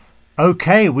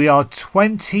Okay, we are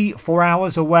 24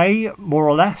 hours away, more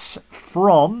or less,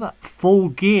 from Full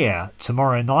Gear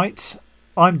tomorrow night.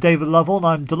 I'm David Lovell, and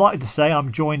I'm delighted to say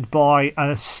I'm joined by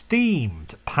an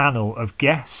esteemed panel of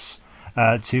guests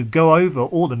to go over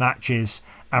all the matches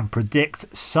and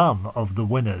predict some of the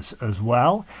winners as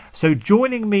well. So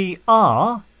joining me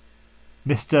are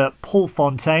Mr. Paul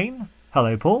Fontaine.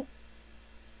 Hello, Paul.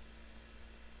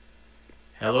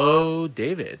 Hello,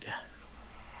 David.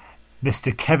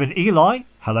 Mr. Kevin Eli.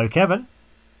 Hello, Kevin.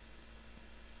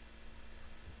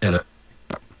 Hello.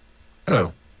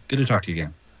 Hello. Good to talk to you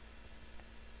again.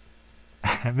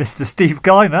 Mr. Steve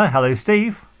Geimer. Hello,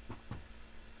 Steve.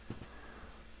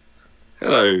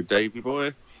 Hello, Davey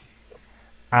boy.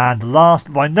 And last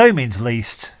but by no means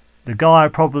least, the guy I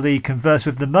probably converse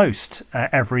with the most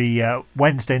every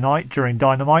Wednesday night during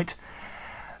Dynamite,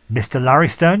 Mr. Larry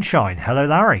Sternshein. Hello,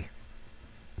 Larry.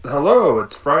 Hello,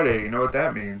 it's Friday. You know what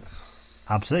that means.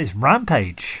 Absolutely. It's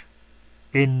Rampage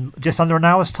in just under an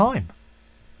hour's time.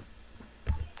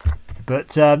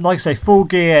 But like I say, Full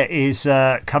Gear is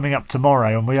coming up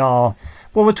tomorrow, and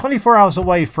we're 24 hours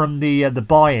away from the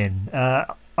buy-in.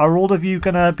 Are all of you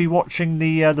going to be watching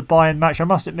the buy-in match? I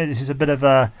must admit this is a bit of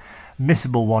a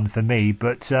missable one for me,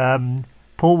 but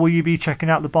Paul, will you be checking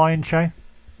out the buy-in show?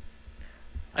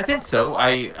 I think so.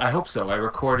 I hope so. I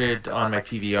recorded on my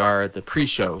PVR the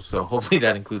pre-show, so hopefully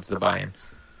that includes the buy-in.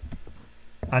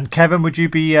 And Kevin, would you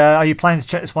be? Are you planning to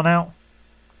check this one out?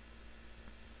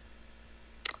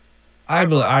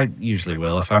 I usually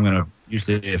will. If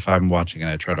I'm watching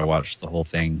it, I try to watch the whole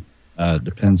thing.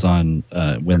 Depends on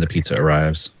when the pizza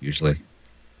arrives, usually.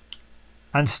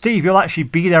 And Steve, you'll actually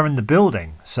be there in the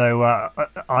building, so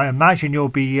I imagine you'll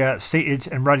be seated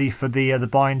and ready for the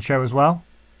buy-in show as well.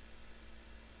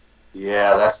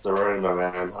 Yeah, that's the rumour,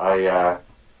 man.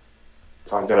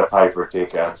 If I'm going to pay for a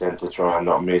ticket, I tend to try and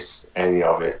not miss any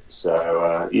of it.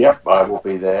 So, yep, I will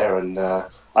be there. And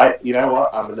you know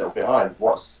what? I'm a little behind.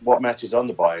 What match is on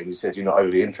the buy-in? You said you're not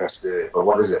overly interested in it, but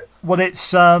what is it? Well,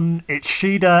 it's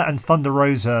Shida and Thunder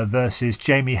Rosa versus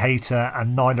Jamie Hayter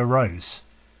and Nyla Rose.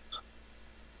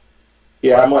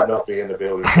 Yeah, I might not be in the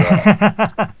building for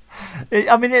that.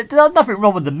 There's nothing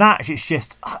wrong with the match. It's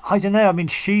just, I don't know. I mean,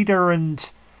 Shida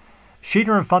and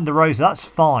Thunder Rosa, that's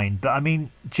fine. But, I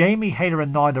mean, Jamie Hayter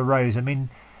and Nyla Rose, I mean,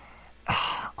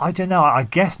 I don't know. I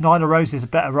guess Nyla Rose is a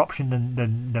better option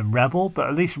than Rebel, but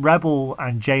at least Rebel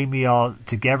and Jamie are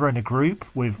together in a group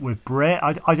with Britt.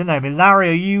 I don't know. I mean, Larry,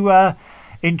 are you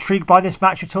intrigued by this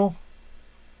match at all?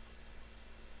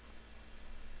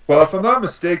 Well, if I'm not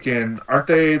mistaken, aren't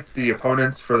they the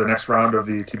opponents for the next round of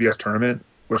the TBS tournament,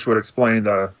 which would explain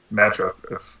the matchup?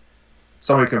 If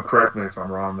somebody can correct me if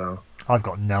I'm wrong, though. I've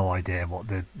got no idea what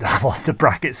the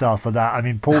brackets are for that. I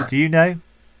mean, Paul, do you know?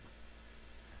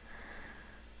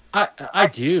 I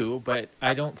do, but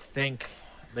I don't think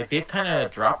they've kind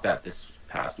of dropped that this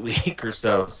past week or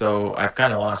so. So I've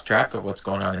kind of lost track of what's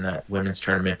going on in that women's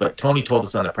tournament. But Tony told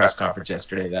us on the press conference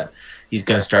yesterday that he's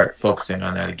going to start focusing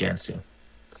on that again soon.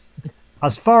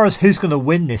 As far as who's going to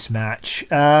win this match,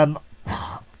 I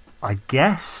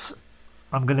guess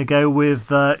I'm going to go with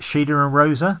Shida and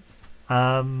Rosa.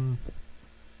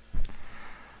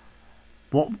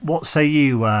 What say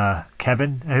you,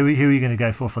 Kevin? Who are you going to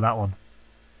go for that one?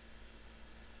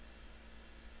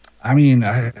 I mean,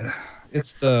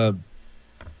 it's the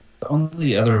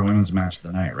only other women's match of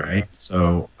the night, right?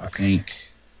 So I think,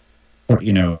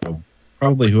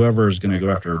 probably whoever is going to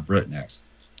go after Britt next,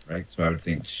 right? So I would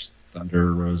think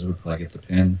Thunder Rosa would probably get the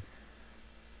pin.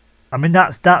 I mean,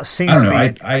 that seems I don't to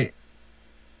know. be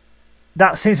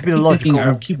that seems to be the logical.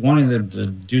 I keep wanting them to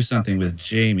do something with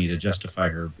Jamie to justify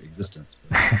her existence.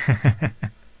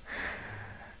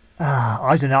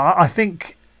 I don't know. I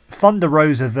think Thunder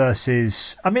Rosa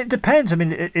versus. I mean, it depends. I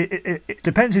mean, it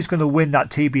depends who's going to win that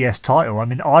TBS title. I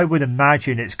mean, I would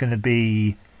imagine it's going to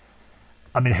be.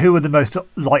 I mean, who are the most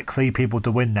likely people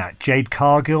to win that? Jade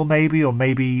Cargill, maybe, or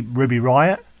maybe Ruby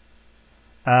Riott.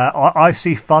 I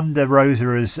see Thunder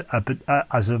Rosa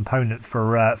as an opponent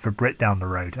for Britt down the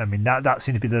road. I mean, that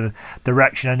seems to be the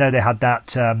direction. I know they had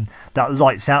that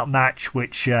lights out match,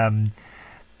 which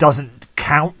doesn't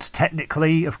count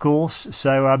technically, of course.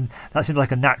 So that seems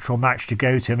like a natural match to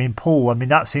go to. I mean, Paul,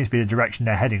 that seems to be the direction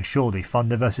they're heading. Surely,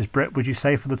 Thunder versus Britt. Would you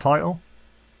say for the title?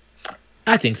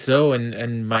 I think so,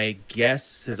 and my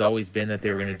guess has always been that they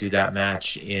were going to do that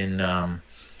match in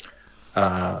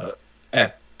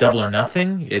at Double or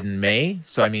Nothing in May.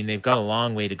 So I mean, they've got a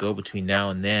long way to go between now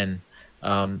and then.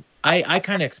 I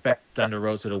kind of expect Thunder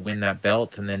Rosa to win that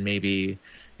belt, and then maybe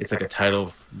it's like a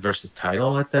title versus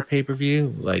title at that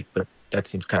pay-per-view. But that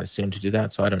seems kind of soon to do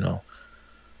that, so I don't know.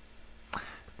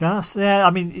 Yeah,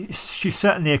 I mean, she's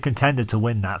certainly a contender to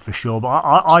win that for sure. But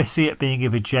I see it being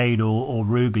either Jade or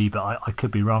Ruby, but I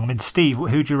could be wrong. I mean, Steve,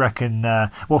 who do you reckon?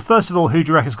 Well, first of all, who do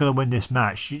you reckon is going to win this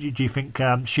match? Do you think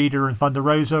Shida and Thunder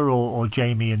Rosa or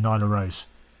Jamie and Nyla Rose?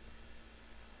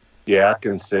 Yeah, I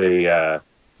can see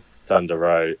Thunder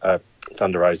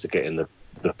Rosa getting the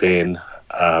pin.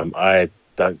 I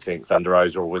don't think Thunder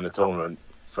Rosa will win the tournament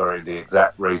for the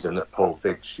exact reason that Paul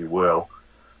thinks she will.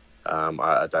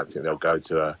 I don't think they'll go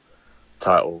to a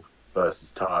title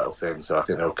versus title thing, so I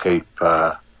think they'll keep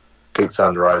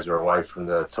Thunder Rosa away from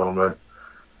the tournament.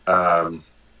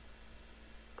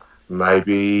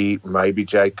 Maybe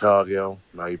Jade Cargill,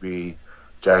 maybe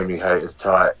Jamie Hayter's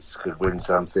tights could win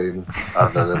something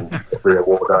other than every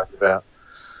award about.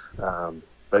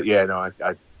 But yeah, no, I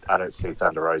don't see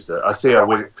Thunder Rosa. I see her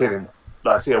winning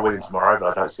tomorrow,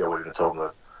 but I don't see her winning the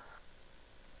tournament.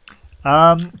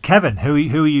 Kevin, who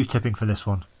are you tipping for this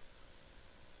one?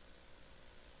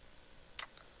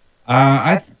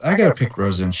 I gotta pick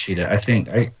Rosa and Shida. I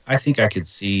think I could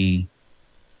see.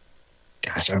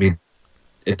 Gosh, I mean,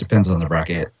 it depends on the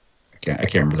bracket. I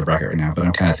can't remember the bracket right now, but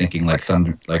I'm kind of thinking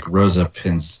like Rosa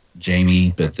pins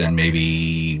Jamie, but then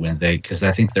maybe because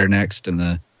I think they're next in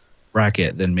the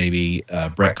bracket, then maybe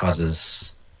Brett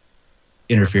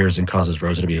interferes and causes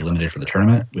Rosa to be eliminated from the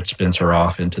tournament, which spins her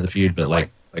off into the feud. But like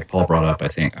Paul brought up, I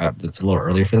think it's a little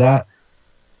early for that.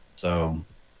 So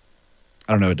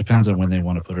I don't know. It depends on when they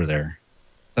want to put her there.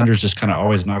 Thunder's just kind of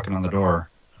always knocking on the door.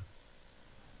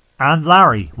 And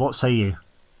Larry, what say you?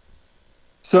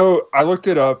 So I looked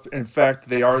it up. In fact,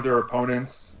 they are their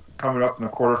opponents coming up in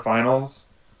the quarterfinals.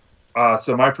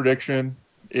 So my prediction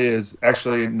is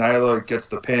actually Nyla gets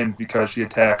the pin because she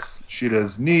attacks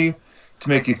Shida's knee to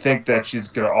make you think that she's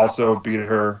going to also beat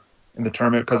her in the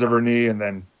tournament because of her knee, and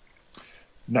then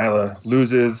Nyla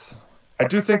loses. I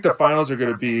do think the finals are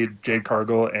going to be Jade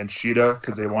Cargill and Shida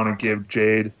because they want to give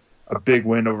Jade a big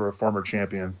win over a former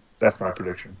champion. That's my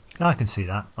prediction. I can see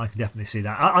that. I can definitely see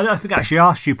that. I don't think I actually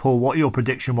asked you, Paul, what your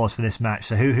prediction was for this match.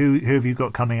 So who have you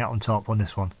got coming out on top on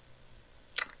this one?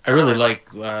 I really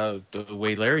like the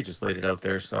way Larry just laid it out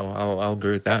there, so I'll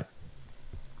agree with that.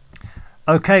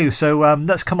 Okay, so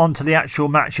let's come on to the actual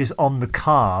matches on the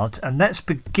card, and let's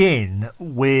begin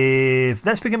with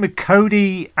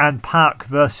Cody and Pac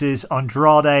versus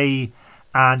Andrade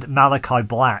and Malachi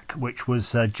Black, which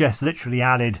was just literally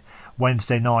added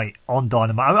Wednesday night on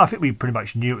Dynamite. I think we pretty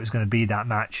much knew it was going to be that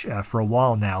match for a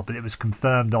while now, but it was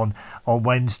confirmed on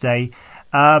Wednesday.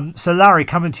 So Larry,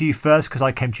 coming to you first because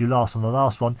I came to you last on the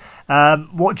last one.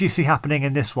 What do you see happening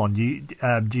in this one?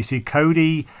 Do you see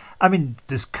Cody? I mean,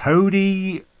 does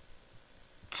Cody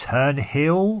turn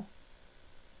heel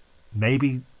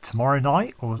maybe tomorrow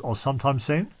night or sometime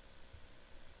soon?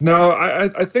 No,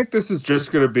 I think this is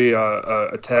just going to be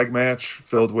a tag match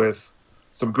filled with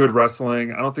some good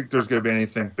wrestling. I don't think there's going to be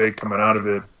anything big coming out of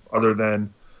it other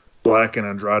than Black and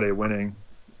Andrade winning.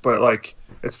 But like,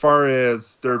 as far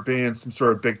as there being some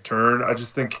sort of big turn, I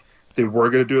just think if they were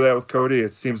going to do that with Cody,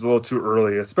 it seems a little too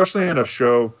early, especially in a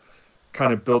show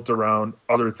kind of built around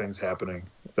other things happening,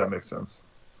 if that makes sense.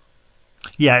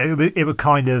 Yeah, it would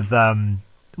kind of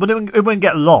well, it wouldn't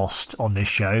get lost on this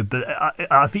show, but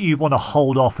I think you want to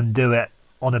hold off and do it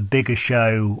on a bigger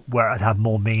show where it'd have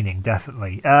more meaning,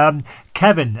 definitely.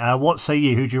 Kevin, what say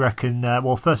you? Who do you reckon?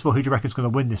 Well, first of all, who do you reckon is going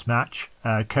to win this match?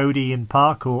 Cody and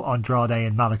Park or Andrade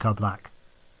and Malachi Black?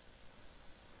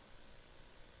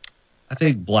 I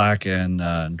think Black and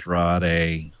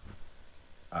Andrade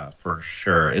for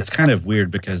sure. It's kind of weird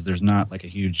because there's not like a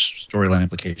huge storyline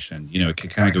implication. You know, it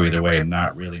could kind of go either way and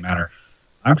not really matter.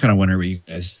 I'm kind of wondering what you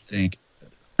guys think.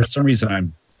 For some reason, I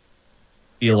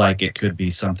feel like it could be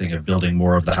something of building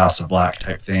more of the House of Black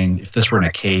type thing. If this were in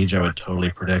a cage, I would totally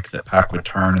predict that Pac would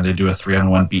turn and they do a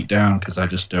 3-on-1 beatdown because I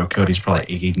just know Cody's probably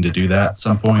aching to do that at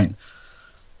some point.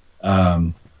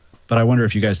 But I wonder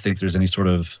if you guys think there's any sort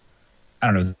of, I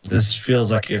don't know, this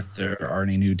feels like if there are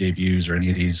any new debuts or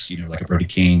any of these, you know, like a Brody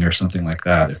King or something like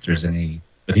that, if there's any,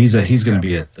 but he's going to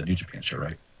be at the New Japan show,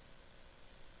 right?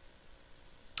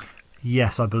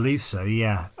 Yes, I believe so.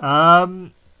 Yeah.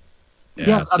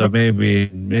 So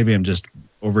maybe I'm just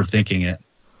overthinking it.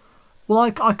 Well, I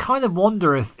kind of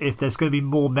wonder if there's going to be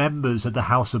more members of the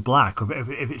House of Black, or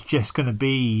if it's just going to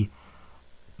be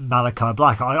Malachi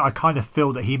Black. I kind of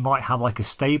feel that he might have like a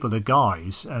stable of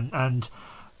guys, and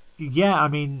yeah, I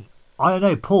mean, I don't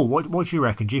know, Paul. What do you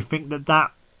reckon? Do you think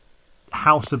that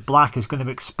House of Black is going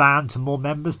to expand to more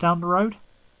members down the road?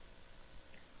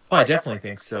 Well, I definitely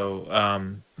think so.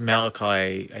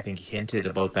 Malachi, I think, hinted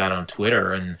about that on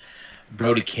Twitter, and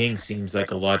Brody King seems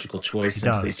like a logical choice He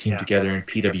since does, they teamed yeah. together in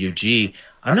PWG.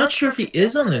 I'm not sure if he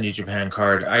is on the New Japan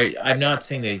card. I'm not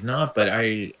saying that he's not, but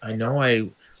I know I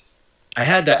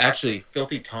had that actually.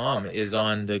 Filthy Tom is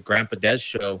on the Grandpa Des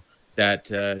show that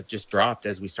just dropped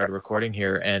as we started recording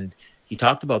here, and he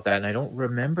talked about that, and I don't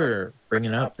remember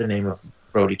bringing up the name of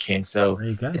Brody King, so There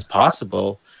you go. it's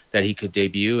possible that he could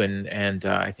debut, and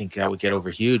I think that would get over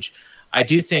huge. I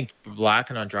do think Black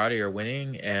and Andrade are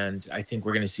winning, and I think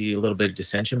we're going to see a little bit of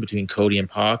dissension between Cody and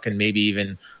Pac, and maybe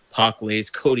even Pac lays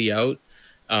Cody out,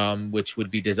 which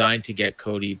would be designed to get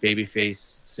Cody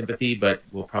babyface sympathy, but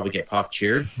will probably get Pac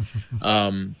cheered.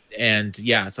 And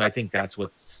yeah, so I think that's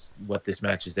what this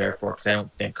match is there for, because I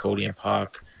don't think Cody and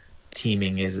Pac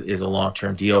teaming is a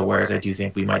long-term deal, whereas I do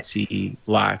think we might see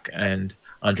Black and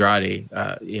Andrade,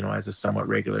 as a somewhat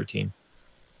regular team.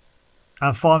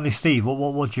 And finally, Steve,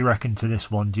 what do you reckon to this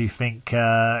one? Do you think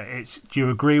do you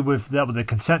agree with that? Well, the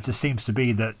consensus seems to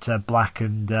be that Black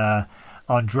and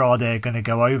Andrade are going to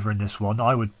go over in this one.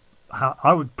 I would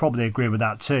probably agree with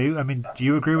that too. I mean, do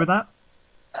you agree with that?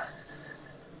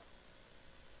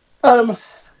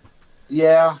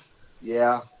 Yeah,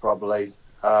 probably.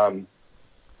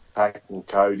 Pac and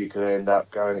Cody could end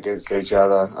up going against each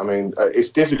other. I mean,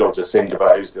 it's difficult to think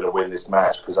about who's going to win this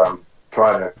match because I'm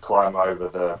trying to climb over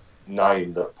the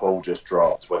name that Paul just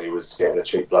dropped when he was getting a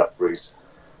cheap blood for his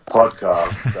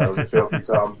podcast. So it was a Filthy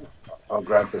Tom on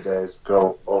Grandpa Days.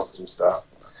 Cool, awesome stuff.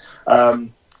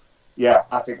 Yeah,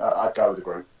 I think I'd go with the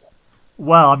group.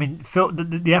 Well, I mean,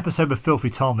 the episode with Filthy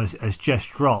Tom has just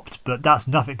dropped, but that's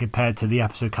nothing compared to the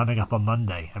episode coming up on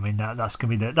Monday. I mean, that's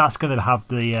going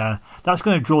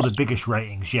to draw the biggest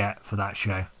ratings yet for that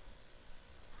show.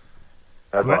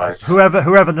 Nice.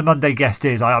 Whoever the Monday guest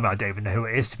is, I don't even know who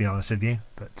it is, to be honest with you.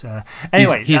 But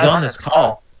anyway, he's on this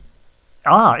call.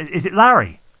 Is it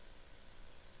Larry?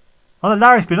 Oh,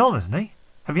 Larry's been on, hasn't he?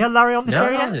 Have you had Larry on the show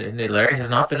yet? No, Larry has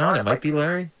not been on. It might be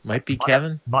Larry. Might be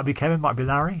Kevin. Might be Kevin. Might be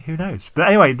Larry. Who knows? But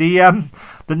anyway, the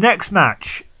next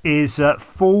match is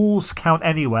Falls Count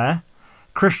Anywhere,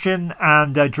 Christian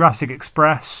and Jurassic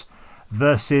Express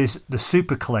versus the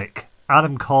Super Click,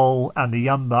 Adam Cole and the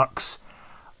Young Bucks.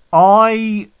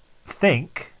 I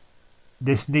think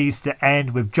this needs to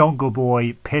end with Jungle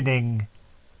Boy pinning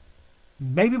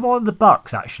maybe one of the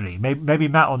Bucks, actually. Maybe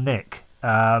Matt or Nick.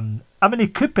 I mean, he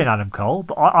could pin Adam Cole,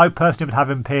 but I personally would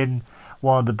have him pin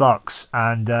one of the Bucks,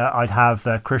 and I'd have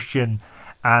Christian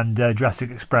and Jurassic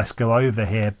Express go over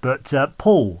here. But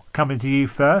Paul, coming to you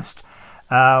first,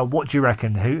 what do you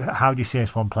reckon? How do you see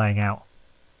this one playing out?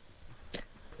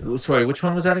 Sorry, which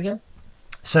one was that again?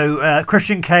 So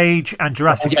Christian Cage and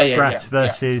Jurassic Express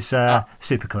versus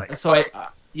Super Click. So I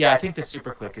think the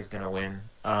Super Click is going to win.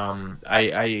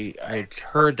 I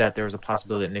heard that there was a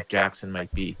possibility that Nick Jackson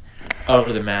might be out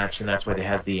of the match, and that's why they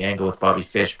had the angle with Bobby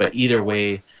Fish. But either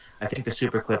way, I think the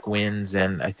Super Click wins,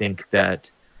 and I think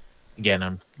that again,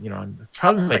 I'm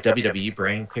probably my WWE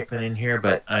brain kicking in here,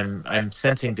 but I'm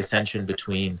sensing dissension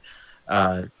between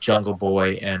Jungle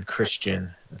Boy and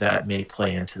Christian that may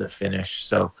play into the finish.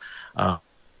 So.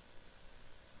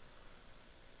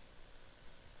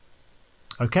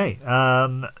 Okay.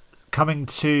 Coming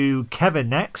to Kevin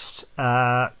next.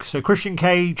 So Christian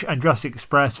Cage and Jurassic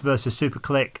Express versus Super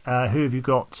Click. Who have you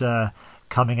got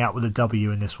coming out with a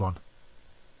W in this one?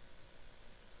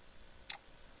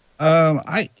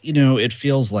 It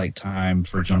feels like time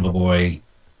for Jungle Boy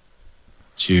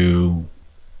to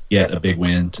get a big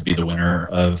win, to be the winner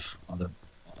of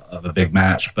a big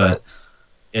match, but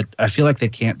I feel like they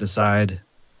can't decide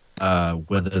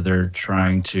whether they're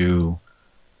trying to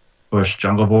push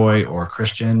Jungle Boy or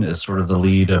Christian as sort of the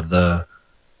lead of the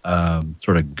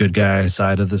sort of good guy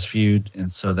side of this feud.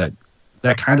 And so that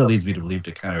kind of leads me to believe,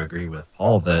 to kind of agree with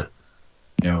Paul, that,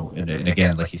 and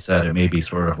again, like he said, it may be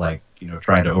sort of like,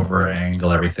 trying to over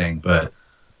angle everything. But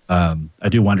I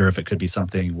do wonder if it could be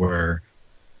something where,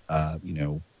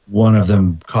 one of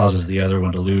them causes the other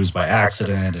one to lose by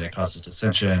accident and it causes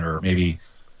dissension, or maybe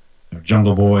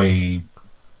Jungle Boy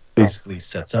basically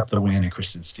sets up the win and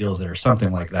Christian steals it, or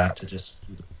something like that, to just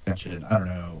keep the tension. I don't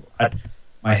know.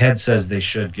 My head says they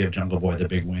should give Jungle Boy the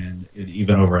big win,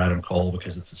 even over Adam Cole,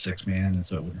 because it's a 6-man, and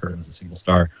so it wouldn't hurt him as a single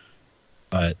star.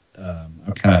 But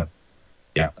I'm kind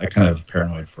of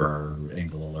paranoid for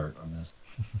angle alert on this.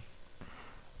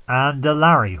 And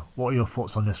Larry, what are your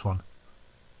thoughts on this one?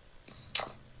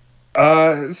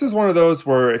 This is one of those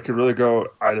where it could really go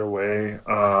either way.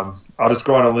 I'll just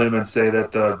go on a limb and say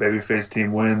that the babyface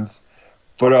team wins.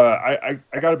 But I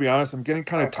got to be honest, I'm getting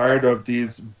kind of tired of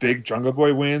these big Jungle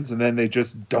Boy wins, and then they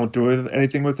just don't do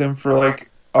anything with him for like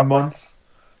a month.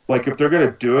 Like, if they're going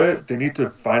to do it, they need to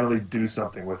finally do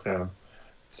something with him.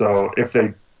 So if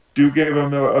they do give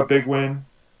him a big win,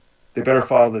 they better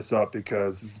follow this up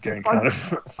because this is getting kind of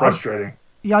frustrating.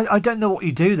 I don't know what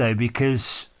you do though,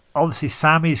 because obviously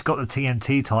Sammy's got the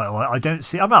TNT title. I don't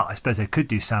see. I suppose they could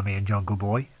do Sammy and Jungle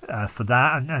Boy for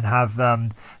that, and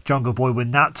have Jungle Boy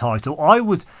win that title. I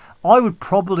would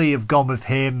probably have gone with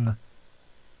him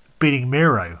beating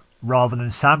Miro rather than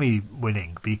Sammy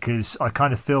winning, because I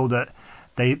kind of feel that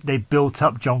they built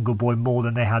up Jungle Boy more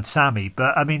than they had Sammy.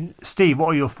 But I mean, Steve, what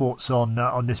are your thoughts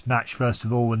on this match first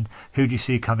of all, and who do you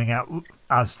see coming out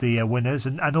as the winners,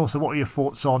 and also what are your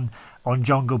thoughts on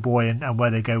Jungle Boy and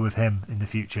where they go with him in the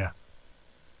future?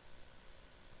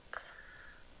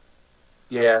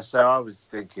 Yeah, so I was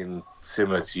thinking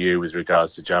similar to you with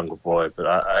regards to Jungle Boy, but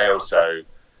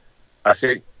I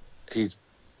think he's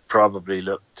probably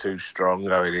looked too strong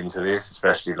going into this,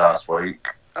 especially last week,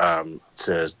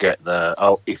 to get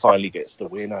he finally gets the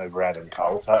win over Adam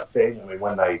Cole type thing. I mean,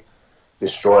 when they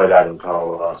destroyed Adam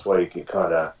Cole last week, it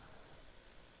kind of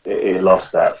it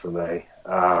lost that for me.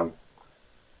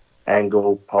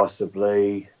 Angle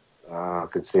possibly, I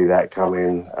could see that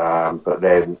coming, but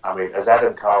then I mean, has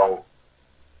Adam Cole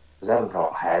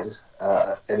had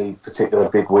any particular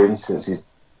big wins since he's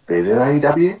been in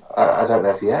AEW? I don't know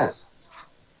if he has.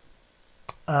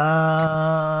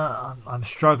 I'm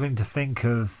struggling to think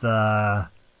of. I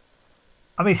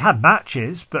mean, he's had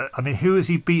matches, but I mean, who has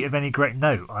he beat of any great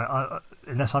note?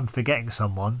 Unless I'm forgetting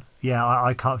someone. Yeah,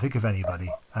 I can't think of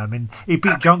anybody. I mean, he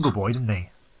beat Jungle Boy, didn't he?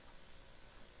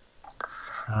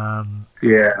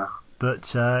 Yeah.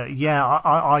 But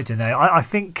I don't know. I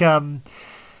think. I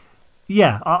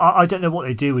don't know what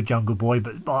they do with Jungle Boy,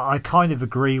 but I kind of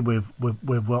agree with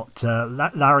what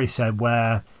Larry said,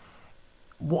 where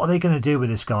what are they going to do with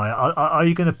this guy? Are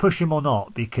you going to push him or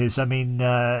not? Because, I mean,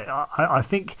 I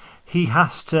think he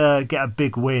has to get a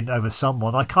big win over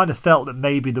someone. I kind of felt that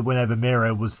maybe the win over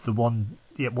Miro was the one,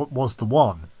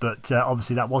 but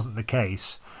obviously that wasn't the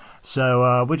case.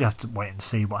 So we'd have to wait and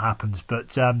see what happens.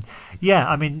 But, I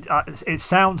mean, it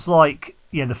sounds like,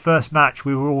 the first match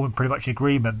we were all in pretty much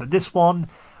agreement, but this one,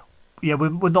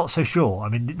 we're not so sure. I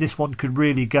mean, this one could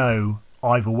really go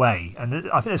either way, and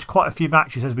I think there's quite a few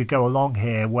matches as we go along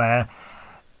here where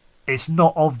it's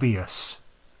not obvious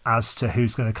as to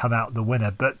who's going to come out the winner.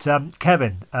 But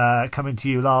Kevin, coming to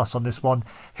you last on this one,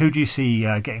 who do you see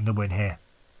getting the win here?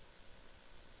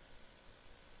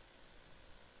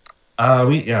 You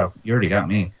already got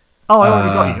me. Oh, I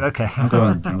already got you. Okay. I'm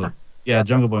going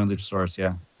Jungle Boy and Luchasaurus.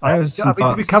 Yeah.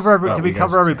 Did we cover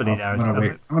everybody now?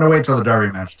 I'm gonna wait till the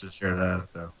Derby match to share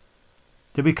that, though.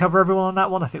 Did we cover everyone on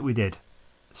that one? I think we did.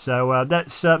 So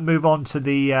let's move on to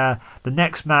the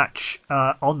next match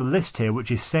on the list here,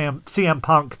 which is CM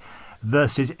Punk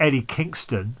versus Eddie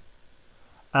Kingston.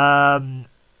 I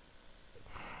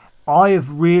have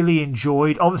really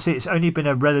enjoyed. Obviously, it's only been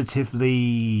a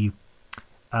relatively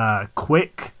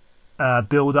quick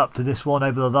build up to this one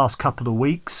over the last couple of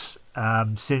weeks.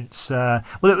 Since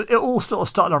it all sort of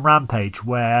started on Rampage,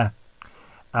 where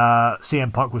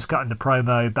CM Punk was cutting the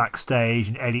promo backstage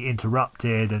and Eddie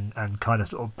interrupted and kind of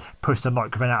sort of pushed the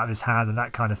microphone out of his hand and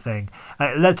that kind of thing. And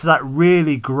it led to that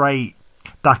really great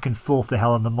back and forth to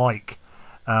hell on the mic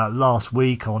last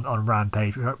week on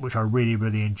Rampage, which I really,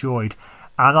 really enjoyed.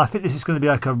 And I think this is going to be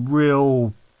like a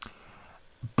real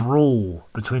brawl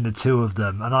between the two of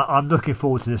them. And I'm looking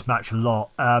forward to this match a lot.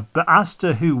 But as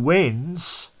to who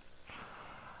wins,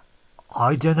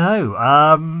 I don't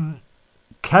know.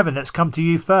 Kevin, let's come to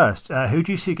you first. Who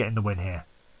do you see getting the win here?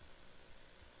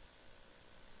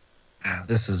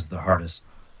 This is the hardest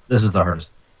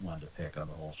one to pick on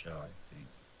the whole show, I think,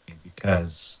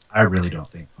 because I really don't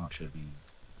think Punk should be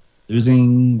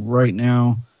losing right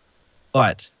now.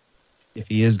 But if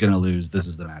he is going to lose, this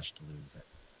is the match to lose. I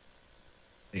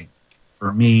think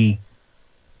for me,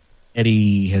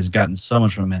 Eddie has gotten so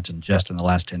much momentum just in the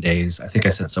last 10 days. I think I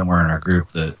said somewhere in our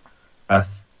group that I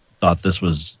thought this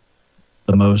was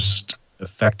the most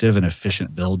effective and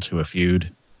efficient build to a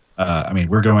feud. I mean,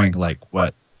 we're going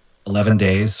 11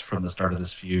 days from the start of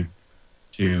this feud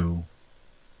to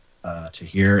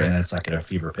here, and it's like at a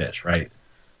fever pitch, right?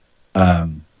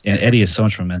 And Eddie has so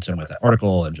much momentum with that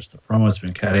article and just the promo it's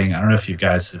been cutting. I don't know if you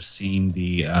guys have seen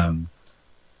the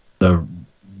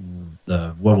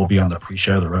what will be on the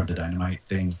pre-show, the Road to Dynamite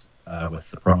thing, with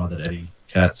the promo that Eddie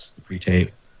cuts, the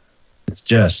pre-tape. It's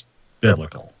just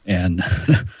biblical, and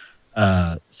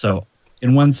so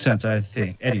in one sense, I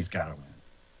think Eddie's got to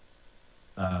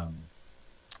win.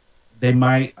 They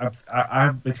might.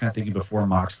 I've been kind of thinking before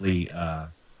Moxley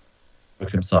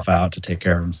took himself out to take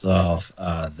care of himself,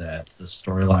 that the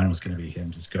storyline was going to be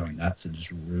him just going nuts and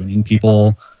just ruining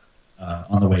people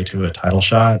on the way to a title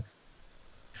shot.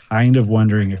 kind of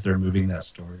wondering if they're moving that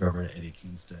story over to Eddie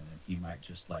Kingston, and he might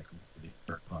just like really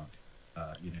hurt Punk,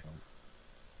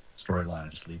 storyline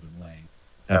and just leave him laying,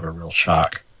 have a real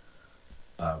shock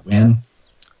win.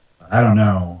 I don't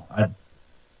know.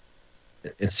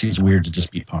 It seems weird to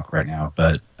just beat Punk right now,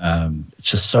 but it's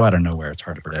just so out of nowhere. It's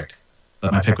hard to predict.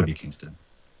 But my pick would be Kingston,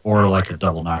 or like a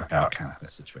double knockout kind of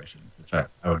situation, which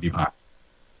I would be fine.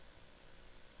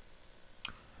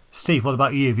 Steve, what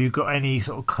about you? Have you got any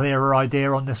sort of clearer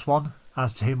idea on this one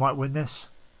as to who might win this?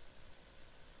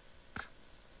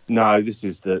 No, this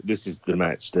is the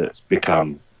match that's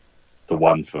become the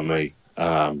one for me.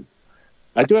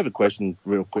 I do have a question,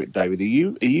 real quick, David.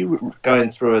 Are you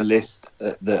going through a list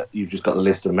that you've just got the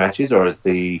list of matches, or has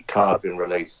the card been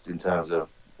released in terms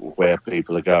of where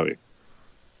people are going?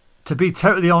 To be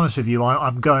totally honest with you,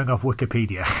 I'm going off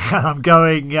Wikipedia and I'm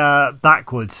going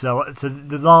backwards. So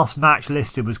the last match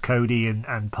listed was Cody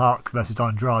and Park versus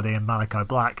Andrade and Malachi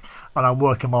Black, and I'm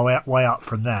working my way up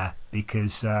from there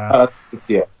because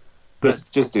yeah,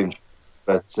 just in.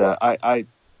 But I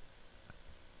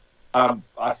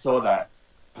saw that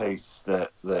piece that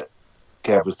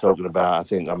Kev was talking about. I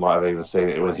think I might have even seen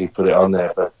it when he put it on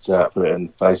there, but put it on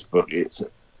Facebook.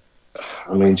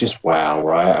 Just wow,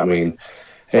 right? I mean,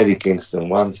 Eddie Kingston,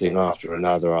 one thing after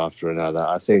another. I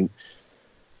think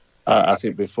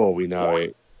before we know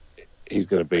it, he's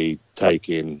going to be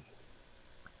taking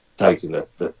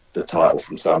the title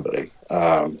from somebody.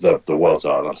 The world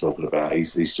title I'm talking about.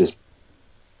 He's just,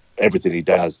 everything he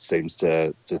does seems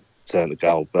to turn to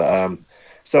gold. But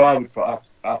so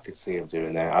I could see him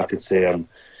doing that. I could see him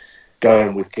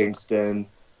going with Kingston.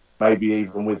 Maybe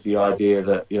even with the idea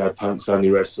that, Punk's only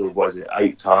wrestled,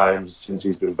 8 times since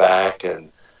he's been back, and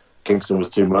Kingston was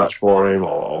too much for him,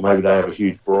 or maybe they have a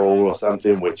huge brawl or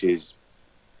something, which is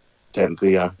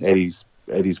technically Eddie's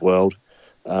world.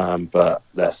 But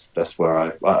that's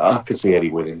where I could see Eddie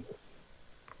winning.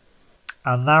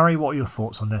 And Larry, what are your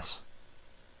thoughts on this?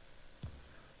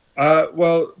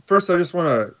 Well, first I just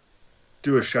want to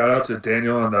do a shout out to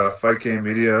Daniel on the Fight Game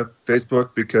Media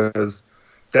Facebook, because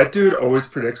that dude always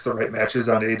predicts the right matches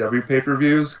on AEW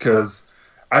pay-per-views, because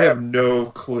I have no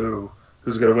clue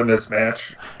who's going to win this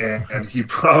match, and he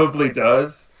probably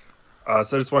does.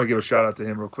 So I just want to give a shout out to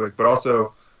him real quick. But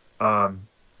also,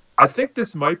 I think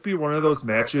this might be one of those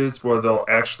matches where they'll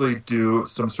actually do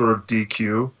some sort of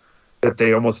DQ that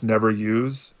they almost never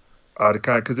use, to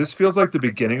kind of, because this feels like the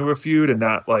beginning of a feud and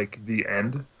not like the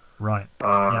end. Right.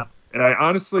 Yeah. And I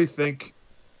honestly think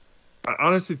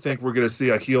we're going to see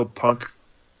a heel Punk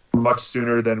much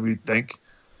sooner than we think.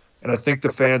 And I think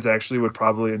the fans actually would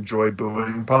probably enjoy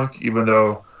booing Punk, even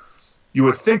though you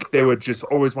would think they would just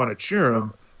always want to cheer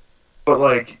him. But,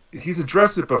 like, he's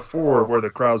addressed it before where the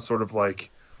crowd's sort of like,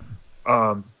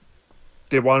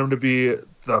 they want him to be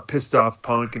the pissed off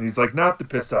Punk, and he's like, not the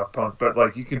pissed off Punk, but,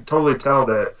 like, you can totally tell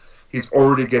that he's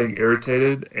already getting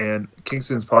irritated, and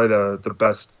Kingston's probably the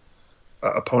best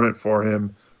opponent for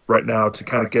him right now to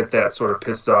kind of get that sort of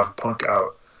pissed off Punk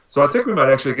out. So I think we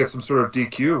might actually get some sort of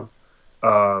DQ.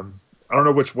 I don't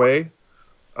know which way.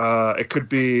 It could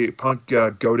be Punk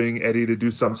goading Eddie to do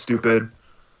something stupid.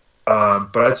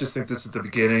 But I just think this is the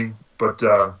beginning. But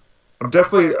I'm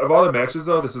definitely, of all the matches,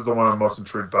 though, this is the one I'm most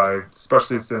intrigued by,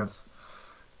 especially since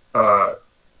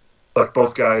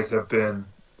both guys have been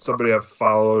somebody I've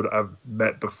followed, I've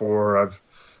met before, I've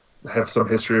have some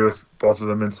history with both of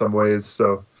them in some ways.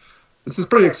 So this is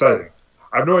pretty exciting.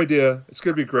 I have no idea. It's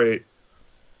going to be great.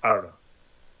 I don't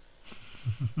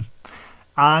know.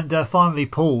 And finally,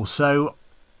 Paul, so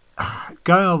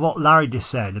going on what Larry just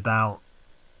said about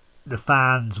the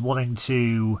fans wanting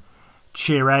to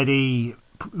cheer Eddie,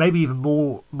 maybe even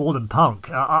more than Punk,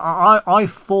 I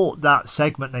thought that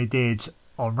segment they did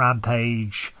on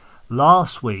Rampage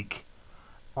last week,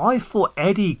 I thought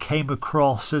Eddie came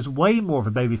across as way more of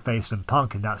a babyface than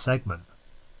Punk in that segment.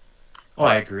 Oh,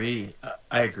 I agree.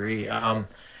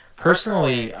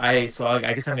 Personally, I guess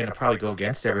I'm going to probably go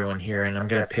against everyone here, and I'm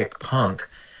going to pick Punk.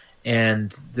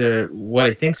 And what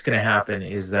I think is going to happen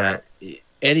is that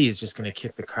Eddie is just going to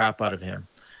kick the crap out of him,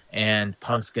 and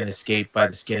Punk's going to escape by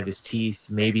the skin of his teeth,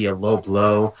 maybe a low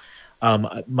blow.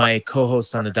 My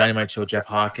co-host on the Dynamite Show, Jeff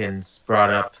Hawkins,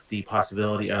 brought up the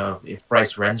possibility of, if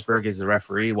Bryce Rensburg is the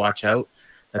referee, watch out,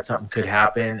 that something could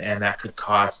happen, and that could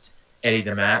cost Eddie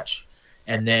the match.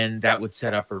 And then that would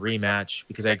set up a rematch,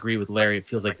 because I agree with Larry, it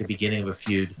feels like the beginning of a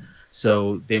feud.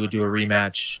 So they would do a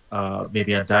rematch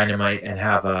maybe on Dynamite and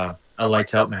have a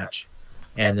lights out match.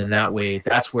 And then that way,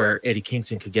 that's where Eddie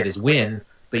Kingston could get his win,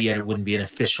 but yet it wouldn't be an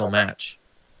official match.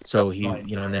 So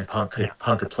and then Punk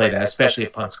could play that, especially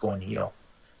if Punk's going heel.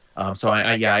 So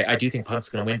I do think Punk's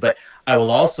going to win. But I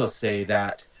will also say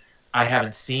that I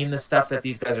haven't seen the stuff that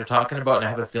these guys are talking about, and I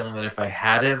have a feeling that if I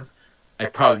had it,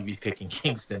 I'd probably be picking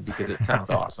Kingston because it sounds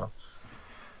awesome.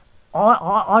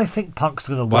 I think Punk's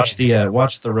going to win.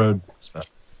 Watch the road special.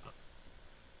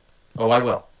 Oh, I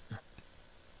will.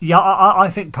 Yeah,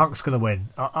 I think Punk's going to win.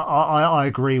 I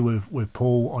agree with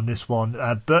Paul on this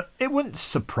one, but it wouldn't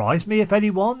surprise me if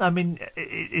anyone. I mean,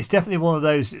 it's definitely one of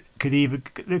those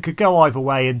that could go either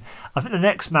way, and I think the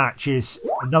next match is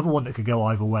another one that could go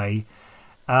either way,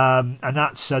 and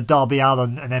that's Darby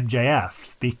Allin and MJF,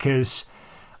 because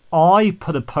I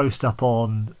put a post up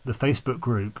on the Facebook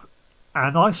group,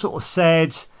 and I sort of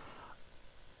said,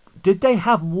 did they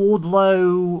have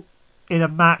Wardlow in a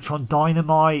match on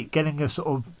Dynamite, getting a sort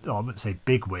of, I wouldn't say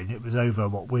big win, it was over,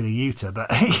 Wheeler Yuta,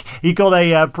 but he got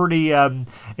a pretty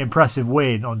impressive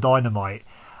win on Dynamite.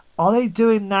 Are they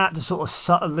doing that to sort of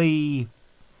subtly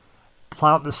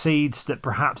plant the seeds that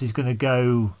perhaps he's going to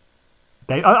go...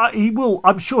 he will.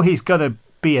 I'm sure he's going to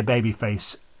be a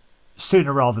babyface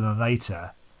sooner rather than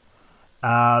later.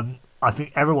 I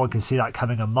think everyone can see that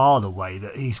coming a mile away,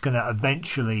 that he's going to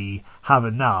eventually have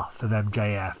enough of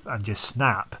MJF and just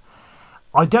snap.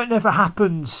 I don't know if it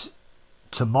happens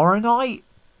tomorrow night,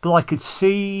 but I could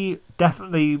see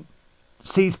definitely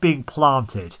seeds being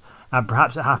planted and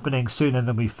perhaps it happening sooner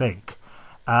than we think.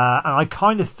 And I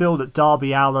kind of feel that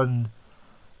Darby Allin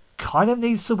kind of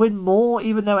needs to win more,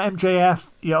 even though MJF,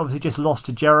 obviously just lost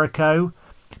to Jericho.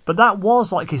 But that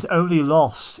was like his only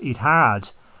loss he'd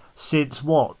had since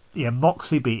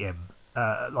Moxley beat him.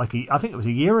 I think it was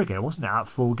a year ago, wasn't it, at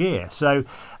Full Gear? So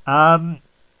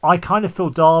I kind of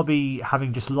feel Darby,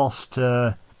 having just lost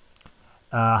his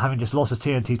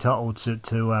TNT title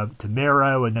to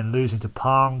Miro and then losing to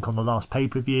Punk on the last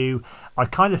pay-per-view, I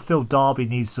kind of feel Darby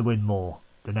needs to win more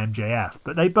than MJF.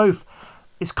 But they both,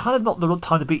 it's kind of not the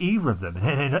time to beat either of them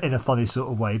in a funny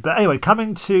sort of way. But anyway,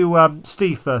 coming to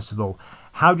Steve first of all,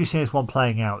 how do you see this one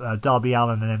playing out, Darby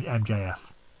Allin and MJF?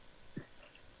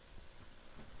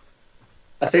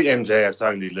 I think MJF's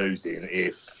only losing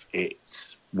if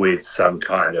it's with some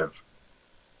kind of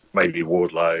maybe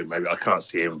Wardlow. Maybe I can't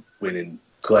see him winning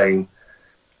clean.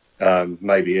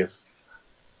 Maybe if,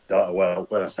 well,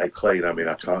 when I say clean, I mean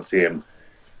I can't see him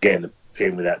getting the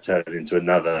pin without turning into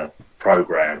another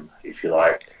program, if you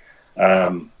like.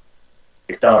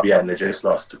 If Darby hadn't just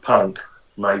lost to Punk,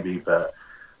 maybe, but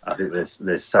I think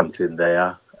there's something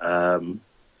there. So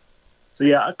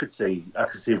yeah, I could see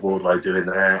Wardlow doing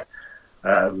that.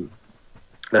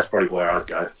 That's probably where I'd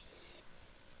go.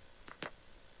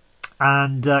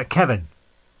 And Kevin,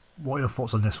 what are your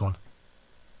thoughts on this one?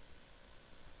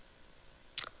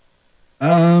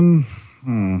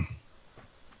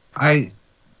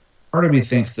 Part of me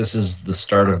thinks this is the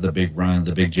start of the big run,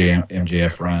 the big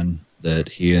MJF run, that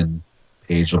he and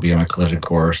Paige will be on a collision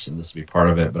course, and this will be part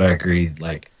of it. But I agree.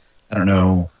 I don't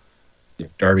know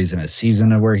if Darby's in a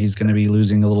season where he's going to be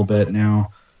losing a little bit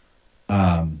now.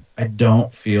 I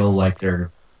don't feel like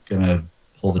they're going to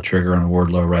pull the trigger on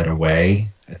Wardlow right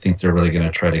away. I think they're really going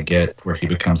to try to get where he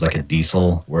becomes like a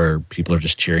Diesel, where people are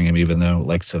just cheering him, even though,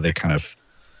 so they kind of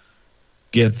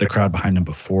get the crowd behind him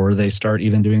before they start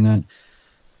even doing that.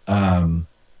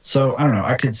 So I don't know.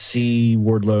 I could see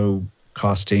Wardlow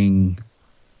costing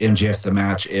MJF the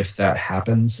match if that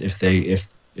happens. If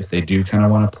they do kind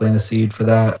of want to plant a seed for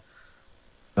that.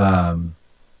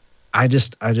 I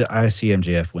see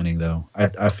MJF winning though.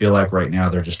 I feel like right now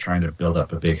they're just trying to build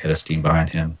up a big head of steam behind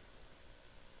him.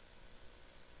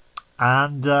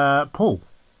 And Paul.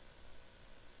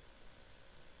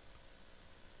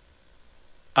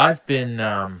 I've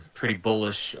been pretty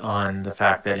bullish on the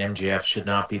fact that MJF should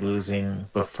not be losing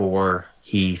before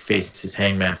he faces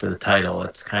Hangman for the title.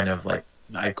 It's kind of like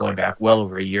going back well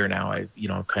over a year now. I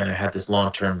kind of had this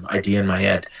long-term idea in my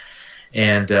head.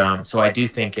 And so I do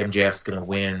think MJF's going to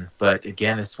win. But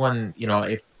again, it's one,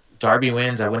 if Darby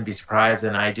wins, I wouldn't be surprised.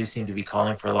 And I do seem to be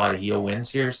calling for a lot of heel wins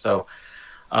here. So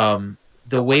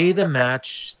the way the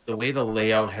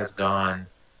layout has gone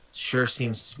sure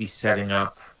seems to be setting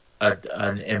up an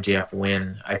MJF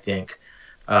win, I think.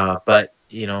 But,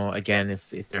 again,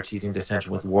 if they're teasing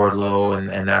dissension with Wardlow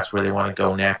and that's where they want to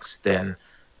go next, then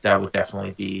that would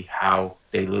definitely be how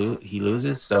he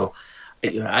loses. So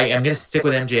I'm going to stick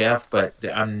with MJF, but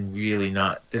I'm really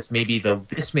not. This may be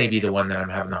the one that I'm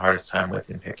having the hardest time with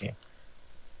in picking.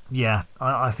 Yeah,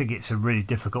 I think it's a really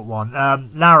difficult one.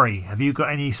 Larry, have you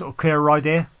got any sort of clearer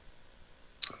idea?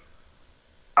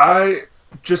 I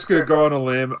just going to go on a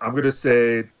limb. I'm going to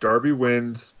say Darby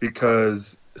wins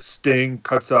because Sting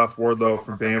cuts off Wardlow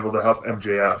from being able to help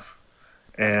MJF,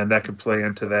 and that could play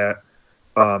into that.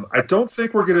 I don't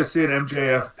think we're going to see an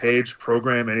MJF Page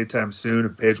program anytime soon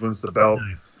if Page wins the belt.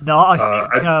 No, I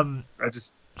think. I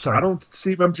just Sorry. I don't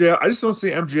see MJF. I just don't see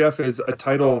MJF as a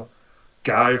title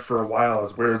guy for a while.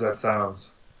 As weird as that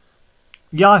sounds.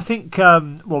 Yeah, I think.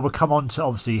 We'll come on to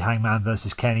obviously Hangman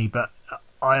versus Kenny, but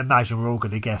I imagine we're all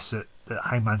going to guess that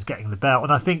Hangman's getting the belt,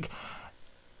 and I think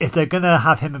if they're going to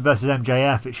have him versus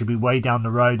MJF, it should be way down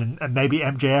the road, and maybe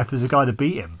MJF is the guy to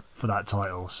beat him for that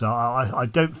title. So I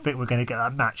don't think we're going to get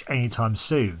that match anytime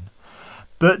soon.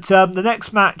 But the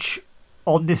next match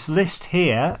on this list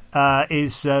here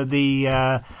is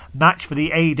the match for the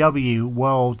AEW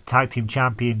World Tag Team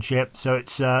Championship. So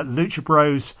it's Lucha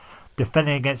Bros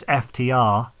defending against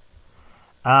FTR.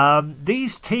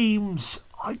 These teams,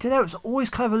 I don't know, it's always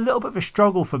kind of a little bit of a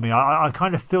struggle for me. I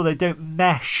kind of feel they don't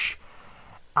mesh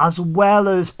as well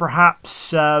as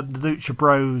perhaps the Lucha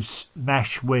Bros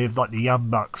mesh with like the Young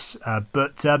Bucks.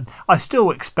 But I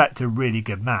still expect a really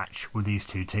good match with these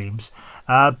two teams.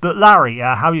 But Larry,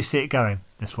 how do you see it going,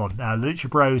 this one? Lucha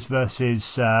Bros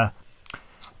versus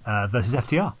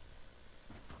FTR.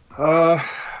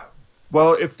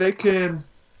 Well, if they can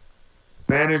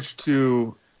manage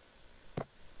to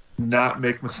not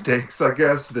make mistakes, I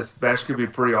guess this match could be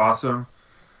pretty awesome.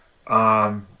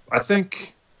 I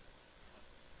think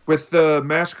with the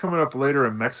match coming up later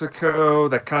in Mexico,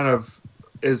 that kind of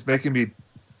is making me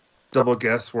double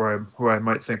guess who I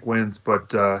might think wins.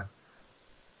 But I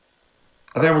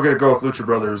think we're going to go with Lucha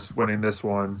Brothers winning this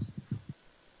one.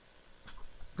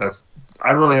 I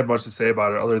don't really have much to say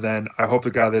about it other than I hope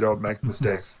to God they don't make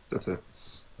mistakes. That's it.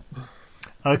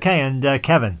 Okay, and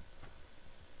Kevin?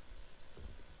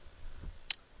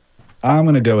 I'm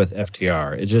going to go with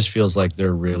FTR. It just feels like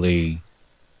they're really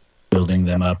building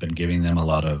them up and giving them a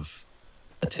lot of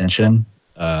attention.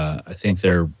 I think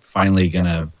they're finally going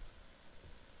to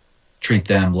treat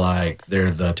them like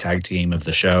they're the tag team of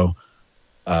the show,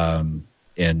 and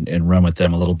run with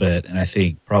them a little bit. And I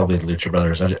think probably the Lucha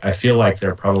Brothers, I feel like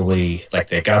they're probably like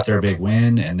they got their big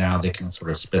win and now they can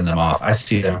sort of spin them off. I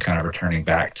see them kind of returning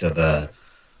back to the,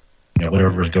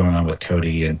 whatever's going on with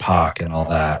Cody and Pac and all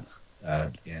that.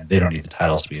 And they don't need the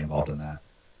titles to be involved in that.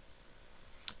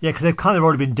 Yeah, because they've kind of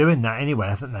already been doing that anyway,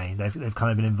 haven't they? They've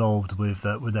kind of been involved with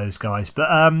those guys.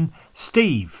 But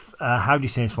Steve, how do you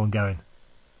see this one going?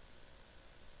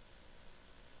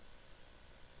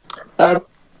 I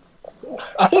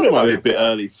thought it might be a bit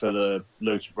early for the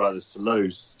Lucha Brothers to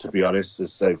lose, to be honest,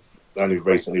 as they've only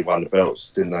recently won the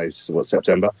belts, didn't they?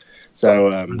 September.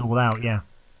 So all out, yeah.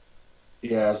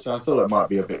 Yeah, so I thought it might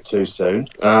be a bit too soon.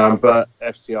 But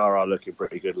FTR are looking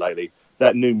pretty good lately.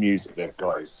 That new music they've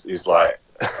got is like,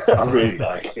 I really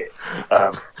like it.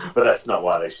 But that's not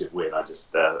why they should win. I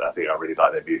think I really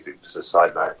like their music. Just a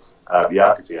side note. Yeah,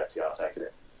 I can see FTR taking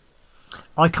it.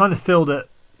 I kind of feel that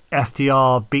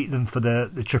FTR beat them for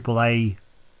the AAA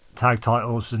tag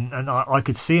titles, and I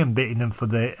could see them beating them for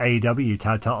the AEW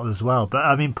tag title as well. But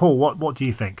I mean, Paul, what do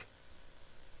you think?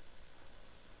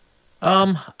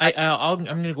 I'm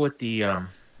going to go with the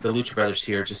Lucha Brothers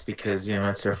here, just because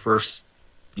it's their first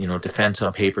defense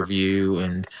on pay-per-view,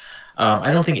 and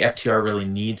I don't think FTR really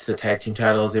needs the tag team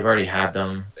titles. They've already had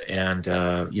them, and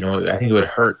I think it would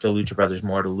hurt the Lucha Brothers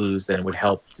more to lose than it would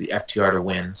help the FTR to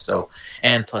win. So,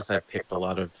 and plus I've picked a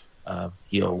lot of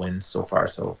heel wins so far,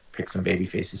 so pick some baby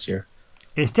faces here.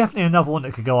 It's definitely another one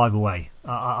that could go either way.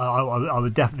 I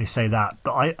would definitely say that.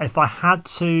 But if I had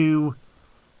to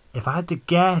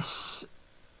guess,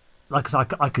 like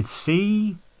I could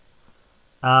see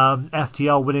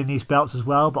FTR winning these belts as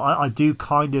well. But I do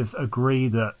kind of agree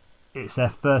that it's their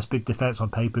first big defense on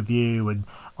pay-per-view, and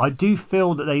I do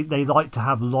feel that they like to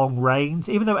have long reigns,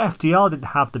 even though FTR didn't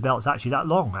have the belts actually that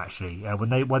long. When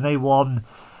they won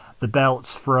the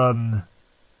belts from,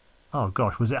 oh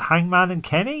gosh, was it Hangman and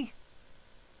Kenny?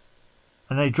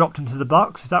 And they dropped them to the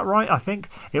Bucks. Is that right? I think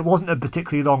it wasn't a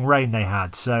particularly long reign they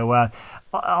had. So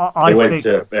I went think,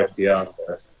 to FTR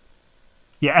first.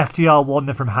 Yeah, FTR won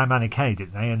them from Hangman and Kenny,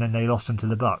 didn't they? And then they lost them to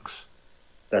the Bucks.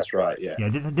 That's right. Yeah. Yeah,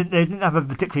 they didn't have a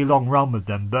particularly long run with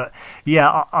them, but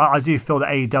yeah, I do feel that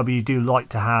AEW do like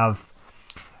to have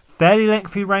fairly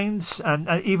lengthy reigns, and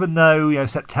even though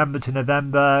September to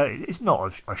November, it's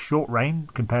not a short reign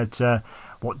compared to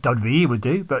what WWE would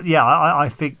do. But yeah, I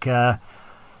think. I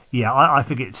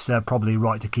think it's probably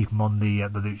right to keep them on the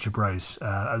Lucha Bros,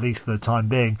 at least for the time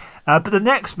being. But the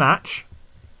next match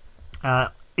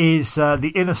is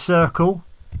the Inner Circle.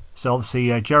 So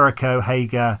obviously Jericho,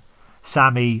 Hager,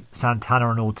 Sammy, Santana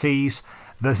and Ortiz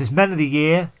versus Men of the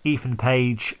Year, Ethan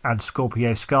Page and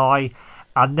Scorpio Sky.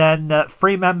 And then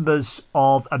 3 members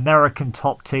of American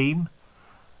Top Team.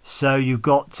 So you've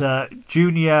got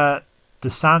Junior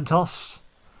Dos Santos,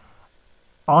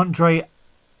 Andre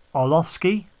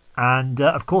Arlovsky, And,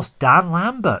 of course, Dan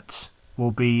Lambert will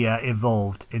be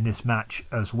involved in this match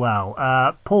as well.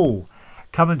 Paul,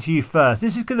 coming to you first.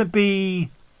 This is going to be...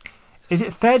 Is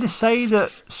it fair to say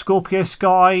that Scorpio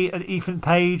Sky and Ethan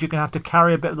Page are going to have to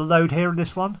carry a bit of the load here in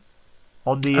this one?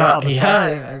 On the other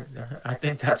side? I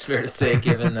think that's fair to say,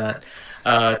 given that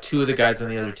two of the guys on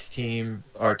the other team,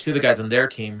 or two of the guys on their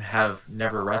team, have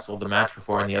never wrestled a match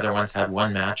before, and the other ones had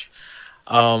one match.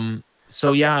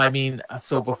 So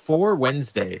before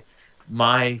Wednesday,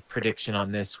 my prediction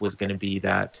on this was going to be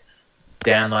that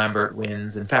Dan Lambert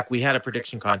wins. In fact, we had a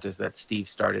prediction contest that Steve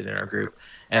started in our group,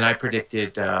 and I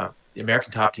predicted the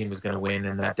American Top Team was going to win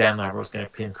and that Dan Lambert was going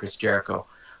to pin Chris Jericho.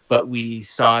 But we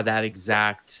saw that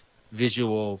exact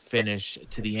visual finish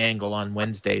to the angle on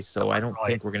Wednesday, so I don't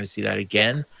think we're going to see that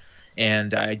again.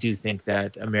 And I do think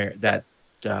that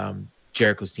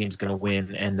Jericho's team is going to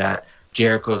win, and that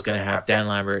Jericho is going to have Dan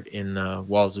Lambert in the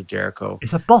walls of Jericho.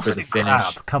 It's a Boston for the finish.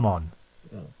 Crab. Come on.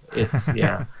 It's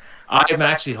I'm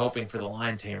actually hoping for the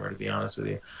Lion Tamer, to be honest with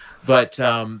you. But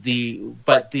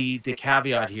the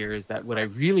caveat here is that what I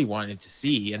really wanted to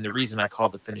see, and the reason I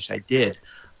called the finish I did,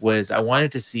 was I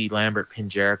wanted to see Lambert pin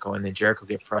Jericho, and then Jericho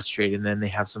get frustrated, and then they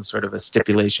have some sort of a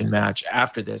stipulation match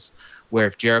after this, where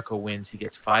if Jericho wins, he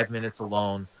gets 5 minutes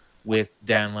alone with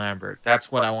Dan Lambert.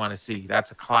 That's what I want to see.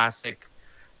 That's a classic,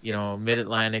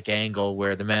 Mid-Atlantic angle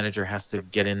where the manager has to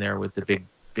get in there with the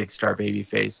big star baby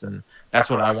face, and that's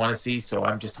what I want to see. So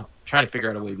I'm just trying to figure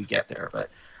out a way we get there, but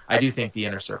I do think the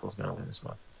Inner Circle is going to win this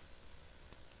one.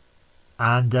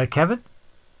 And Kevin?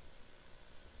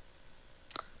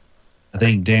 I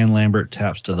think Dan Lambert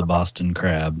taps to the Boston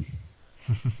Crab.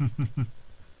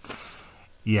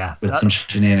 Yeah. With some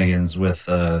shenanigans with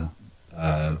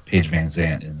Paige Van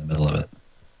Zandt in the middle of it.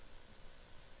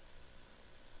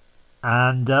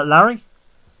 And Larry?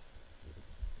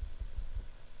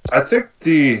 I think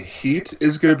the heat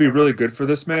is going to be really good for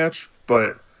this match,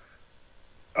 but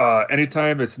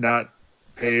anytime it's not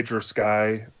Paige or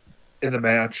Sky in the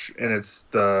match and it's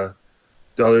the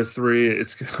other three,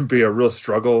 it's going to be a real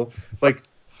struggle. Like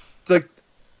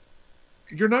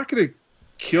you're not going to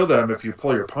kill them if you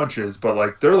pull your punches,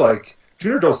 but they're like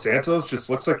Junior Dos Santos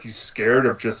just looks like he's scared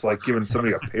of just giving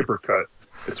somebody a paper cut.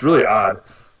 It's really odd,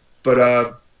 but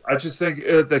I just think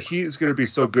the heat is going to be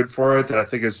so good for it that I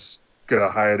think it's going to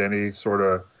hide any sort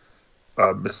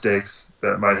of mistakes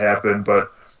that might happen.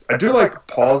 But I do like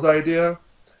Paul's idea,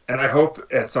 and I hope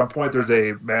at some point there's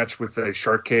a match with a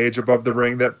shark cage above the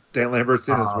ring that Dan Lambert's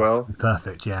in as well.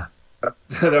 Perfect, yeah.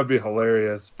 That would be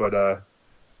hilarious. But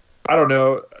I don't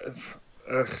know.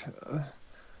 I'm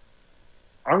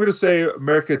going to say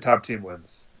America Top Team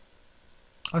wins.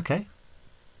 Okay.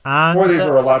 And boy, these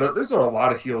are a lot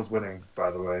of heels winning,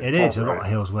 by the way. It is a lot of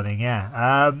heels winning,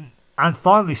 yeah. And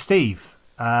finally, Steve,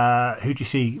 who do you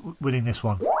see winning this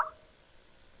one?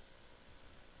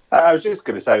 I was just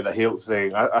going to say the heels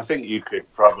thing. I think you could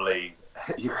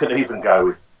even go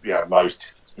with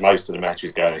most of the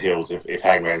matches go to heels if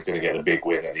Hangman's going to get a big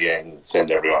win at the end and send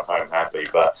everyone home happy.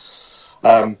 But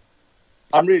I'm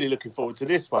really looking forward to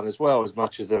this one as well, as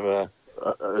much of a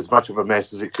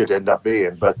mess as it could end up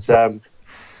being. But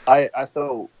I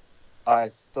thought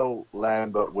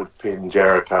Lambert would pin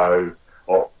Jericho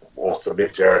or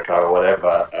submit Jericho or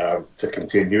whatever to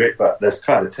continue it, but there's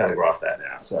kind of telegraphed that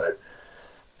now. So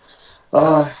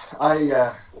I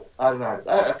don't know.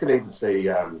 I could even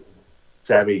see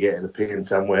Sammy getting a pin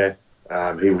somewhere.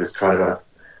 He was kind of a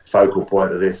focal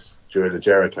point of this during the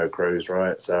Jericho cruise,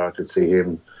 right? So I could see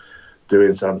him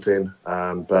doing something.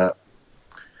 But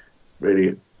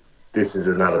really, this is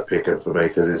another picker for me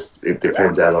because it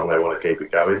depends how long they want to keep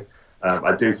it going.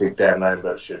 I do think Dan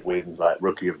Lambert should win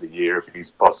Rookie of the Year if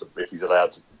he's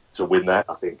allowed to win that.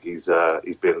 I think he's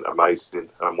been amazing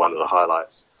and one of the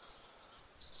highlights.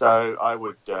 So I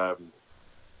would, to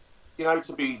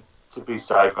be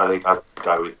safe, I think I'd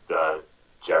go with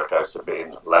Jericho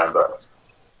submitting Lambert.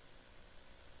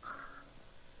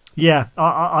 Yeah,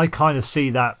 I kind of see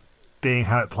that being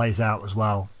how it plays out as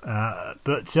well.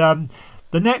 But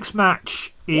the next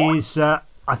match is,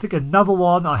 I think, another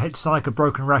one. I hate to sound like a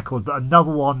broken record, but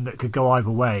another one that could go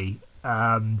either way.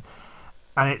 And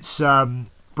it's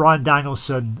Bryan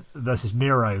Danielson versus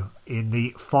Miro in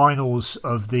the finals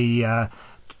of the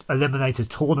Eliminator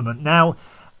tournament. Now,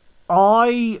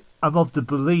 I am of the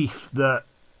belief that,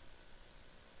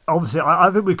 obviously, I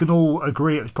think we can all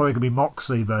agree it was probably going to be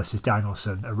Moxley versus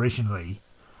Danielson originally.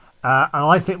 And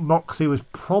I think Moxley was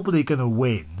probably going to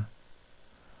win.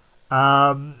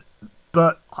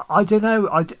 But I don't know.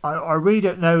 I really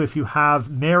don't know if you have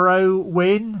Miro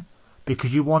win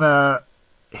because you want to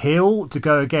heel to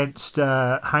go against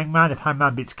Hangman. If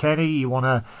Hangman beats Kenny, you want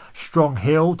a strong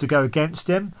heel to go against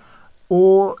him.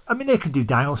 Or, I mean, they could do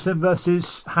Danielson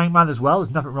versus Hangman as well. There's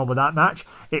nothing wrong with that match.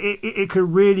 It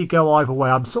could really go either way.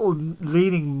 I'm sort of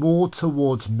leaning more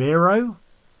towards Miro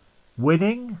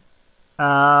winning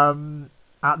at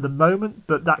the moment,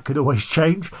 but that could always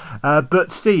change.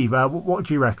 But Steve, what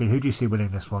do you reckon? Who do you see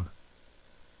winning this one?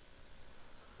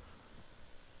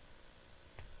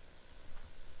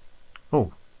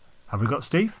 Oh, have we got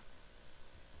Steve?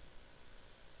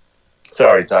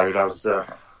 Sorry, David. I was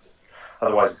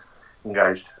otherwise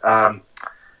engaged.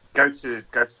 Go to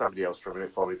somebody else for a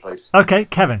minute for me, please. Okay,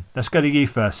 Kevin, let's go to you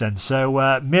first then.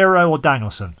 So, Miro or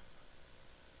Danielson?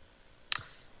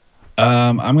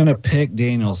 I'm going to pick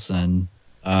Danielson.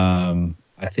 I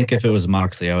think if it was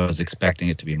Moxley, I was expecting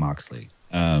it to be Moxley.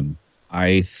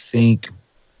 I think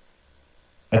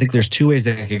there's two ways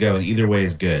that it could go, and either way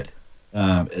is good.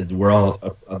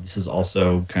 This is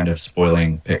also kind of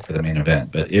spoiling pick for the main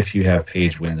event, but if you have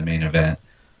Page win the main event,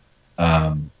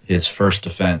 his first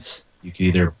defense, you could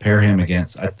either pair him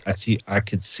against. I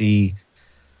could see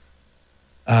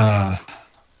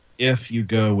if you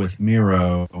go with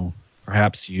Miro,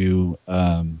 perhaps you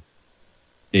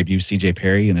debut CJ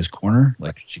Perry in his corner.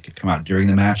 Like, she could come out during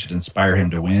the match and inspire him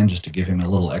to win, just to give him a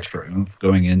little extra oomph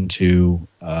going into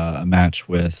a match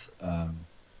with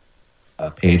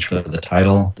Page for the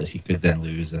title that he could then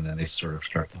lose, and then they sort of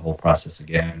start the whole process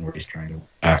again where he's trying to win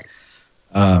back.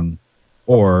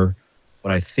 Or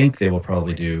what I think they will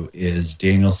probably do is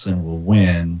Danielson will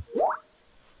win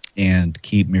and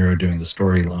keep Miro doing the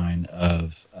storyline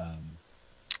of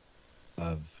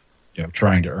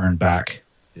trying to earn back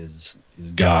his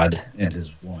God and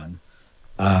his woman,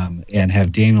 and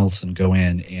have Danielson go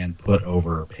in and put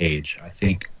over Page. I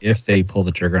think if they pull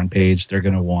the trigger on Page, they're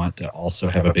going to want to also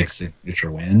have a big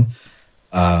signature win.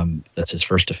 That's his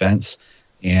first defense,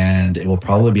 and it will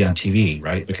probably be on TV,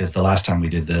 right? Because the last time we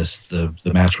did this, the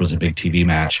match was a big TV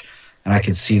match, and I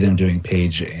could see them doing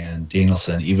Page and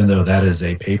Danielson, even though that is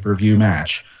a pay-per-view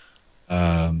match,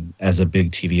 as a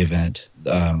big TV event,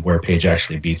 where Page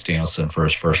actually beats Danielson for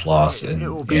his first loss,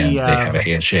 and they have a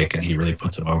handshake, and he really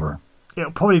puts him over.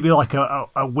 It'll probably be like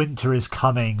a Winter is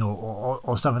Coming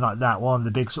or something like that. One of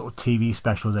the big sort of TV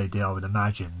specials they do, I would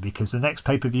imagine, because the next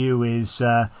pay-per-view is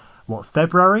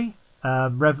February,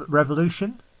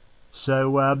 Revolution.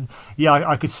 So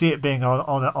I could see it being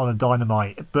on a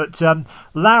Dynamite. But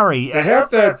Larry, they have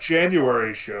that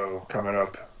January show coming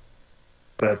up.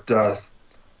 That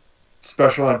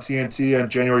special on TNT on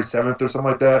January 7th or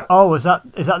something like that. Oh, is that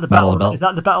the battle? Is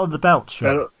that the Battle of the Belts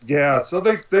show? Yeah, so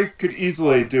they could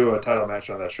easily do a title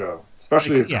match on that show,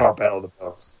 especially if it's called Battle of the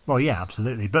Belts. Well, yeah,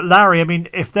 absolutely. But Larry, I mean,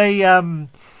 if they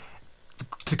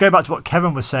to go back to what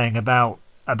Kevin was saying about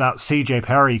CJ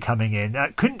Perry coming in,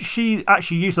 couldn't she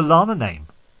actually use the Lana name?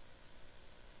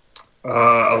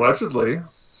 Allegedly,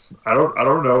 I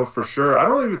don't know for sure. I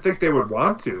don't even think they would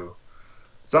want to.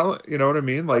 You know what I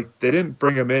mean? Like, they didn't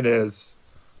bring him in as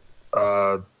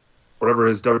whatever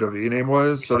his WWE name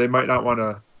was, so they might not want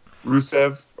to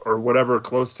Rusev or whatever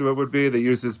close to it would be. They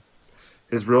use his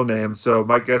real name, so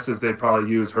my guess is they'd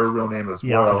probably use her real name as well.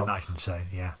 Yeah, I can imagine so.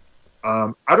 Yeah.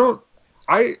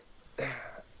 I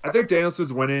think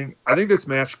Danielson's winning. I think this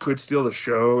match could steal the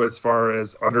show as far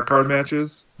as undercard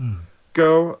matches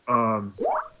go.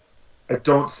 I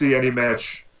don't see any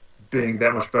match being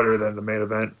that much better than the main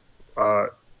event.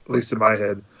 At least in my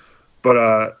head, but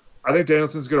I think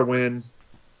Danielson's going to win.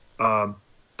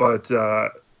 But I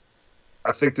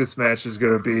think this match is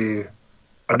going to be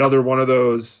another one of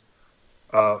those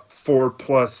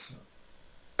 4+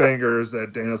 bangers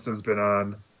that Danielson's been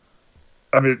on.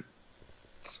 I mean,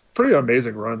 it's a pretty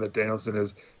amazing run that Danielson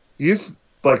is. He's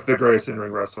like the greatest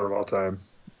in-ring wrestler of all time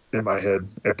in my head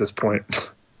at this point.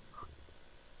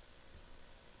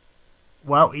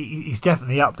 Well, he's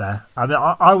definitely up there. I mean,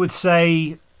 I would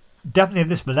say definitely in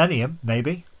this millennium,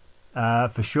 maybe,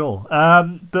 for sure.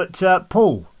 But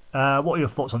Paul, what are your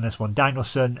thoughts on this one?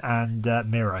 Danielson and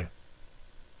Miro.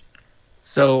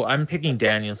 So I'm picking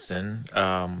Danielson.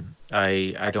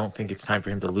 I don't think it's time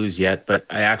for him to lose yet, but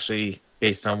I actually,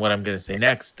 based on what I'm going to say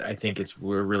next, I think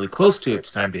we're really close to it's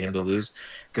time for him to lose,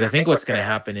 because I think what's going to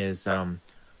happen is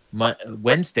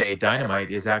Wednesday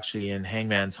Dynamite is actually in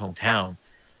Hangman's hometown,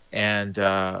 and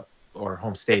or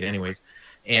home state anyways,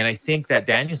 and I think that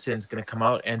Danielson's going to come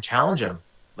out and challenge him,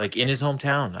 like, in his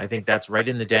hometown. I think that's right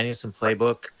in the Danielson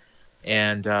playbook,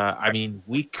 and I mean,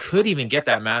 we could even get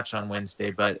that match on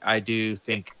Wednesday, but I do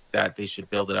think that they should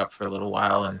build it up for a little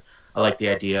while, and I like the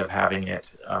idea of having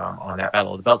it on that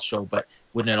Battle of the Belt show. But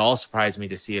wouldn't at all surprise me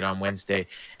to see it on Wednesday,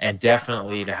 and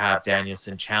definitely to have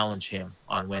Danielson challenge him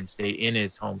on Wednesday in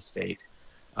his home state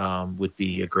would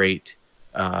be a great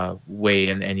way,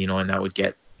 and that would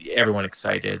get everyone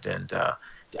excited. And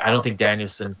I don't think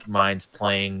Danielson minds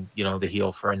playing the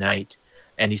heel for a night,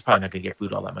 and he's probably not going to get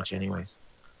booed all that much anyways.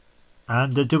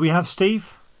 And do we have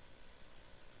Steve?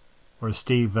 Or is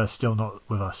Steve still not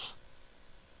with us?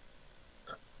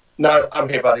 No, I'm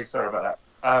here, buddy. Sorry about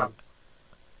that.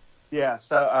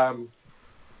 So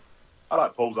I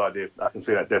like Paul's idea. I can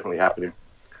see that definitely happening.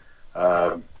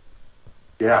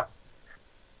 Yeah,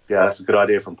 that's a good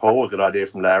idea from Paul, a good idea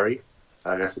from Larry.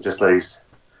 I guess it just leaves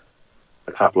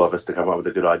a couple of us to come up with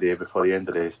a good idea before the end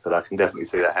of this, but I can definitely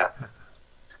see that happen.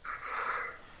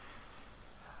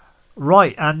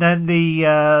 Right, and then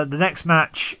the next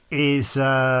match is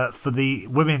for the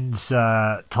women's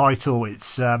title.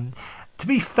 It's to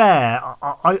be fair,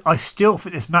 I still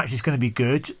think this match is going to be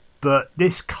good, but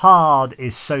this card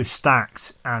is so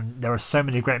stacked, and there are so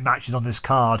many great matches on this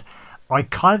card. I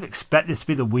kind of expect this to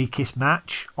be the weakest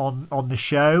match on the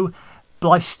show, but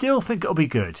I still think it'll be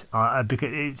good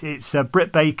because it's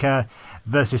Britt Baker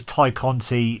versus Ty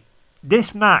Conti.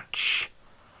 This match,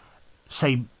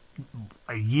 say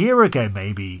a year ago,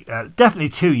 maybe definitely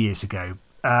 2 years ago,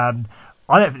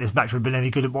 I don't think this match would have been any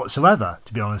good whatsoever,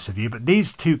 to be honest with you. But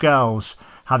these two girls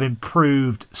have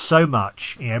improved so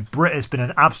much. Britt has been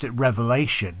an absolute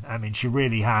revelation. I mean, she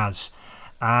really has.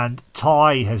 And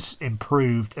Ty has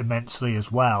improved immensely as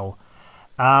well.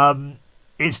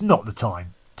 It's not the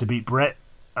time to beat Britt.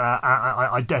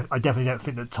 I definitely don't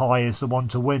think that Ty is the one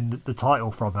to win the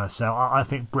title from her. So I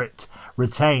think Britt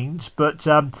retains. But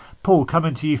Paul,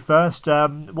 coming to you first.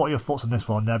 What are your thoughts on this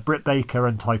one? Britt Baker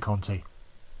and Ty Conti.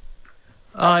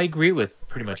 I agree with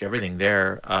pretty much everything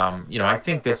there. I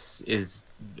think this is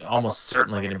almost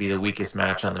certainly going to be the weakest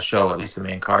match on the show, at least the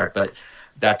main card. But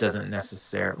that doesn't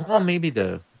necessarily. Well, maybe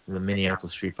the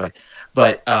Minneapolis Street Fight,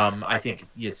 but I think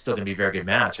it's still going to be a very good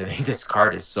match. I think this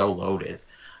card is so loaded.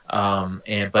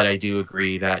 But I do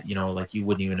agree that like you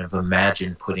wouldn't even have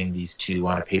imagined putting these two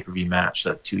on a pay-per-view match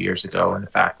like 2 years ago, and the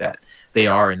fact that they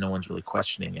are and no one's really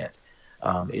questioning it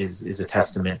is a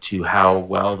testament to how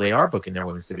well they are booking their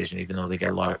women's division, even though they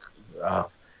get a lot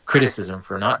of criticism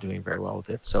for not doing very well with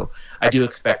it. So I do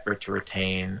expect Britt to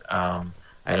retain.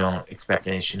 I don't expect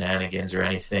any shenanigans or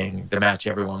anything. The match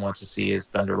everyone wants to see is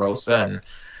Thunder Rosa,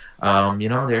 and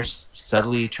they're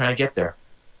subtly trying to get there.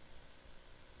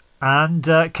 And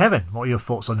Kevin, what are your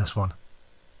thoughts on this one?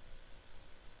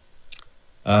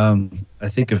 I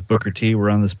think if Booker T were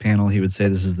on this panel, he would say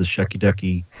this is the Shucky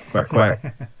Ducky Quack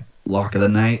Quack lock of the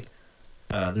night.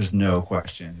 There's no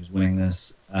question who's winning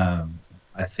this.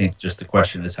 I think just the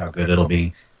question is how good it'll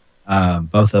be.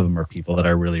 Both of them are people that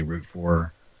I really root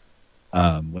for.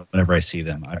 Whenever I see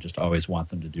them, I just always want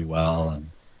them to do well and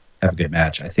have a good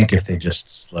match. I think if they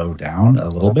just slow down a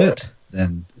little bit,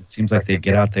 then it seems like they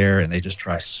get out there and they just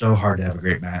try so hard to have a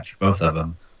great match, both of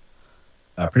them,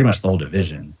 pretty much the whole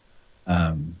division.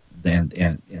 And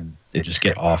they just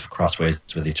get off crossways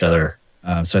with each other.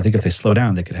 So I think if they slow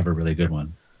down, they could have a really good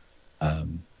one.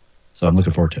 So I'm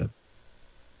looking forward to it.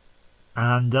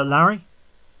 And Larry?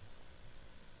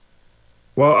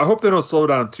 Well, I hope they don't slow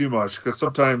down too much, because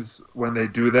sometimes when they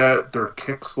do that, their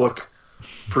kicks look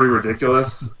pretty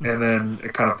ridiculous, and then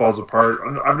it kind of falls apart.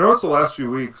 I've noticed the last few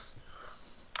weeks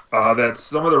that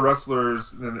some of the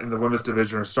wrestlers in the women's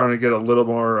division are starting to get a little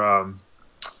more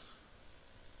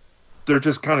they're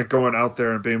just kind of going out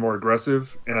there and being more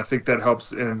aggressive, and I think that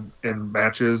helps in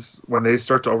matches. When they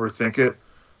start to overthink it,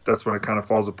 that's when it kind of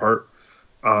falls apart.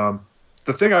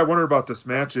 The thing I wonder about this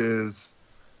match is,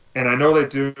 and I know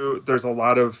there's a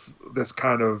lot of this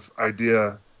kind of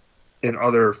idea in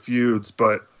other feuds,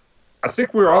 but I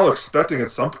think we're all expecting at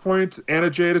some point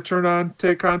Anna Jay to turn on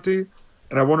Tay Conti,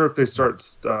 and I wonder if they start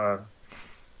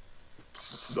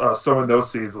sowing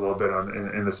those seeds a little bit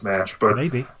in this match. But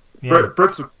maybe. Yeah.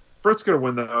 Britt's going to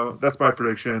win, though. That's my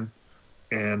prediction.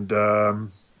 And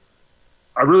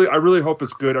I really hope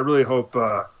it's good. I really hope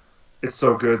it's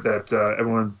so good that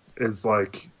everyone is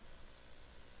like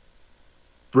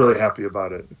really happy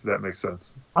about it, if that makes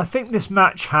sense. I think this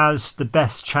match has the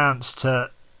best chance to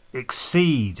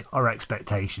exceed our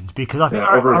expectations, because I think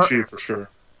overachieve for sure.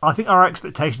 I think our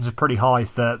expectations are pretty high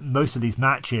for most of these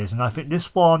matches, and I think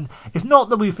this one, it's not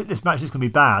that we think this match is going to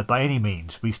be bad by any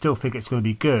means. We still think it's going to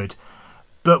be good.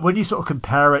 But when you sort of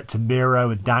compare it to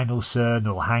Miro and Danielson,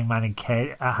 or Hangman and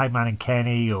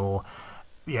Kenny, or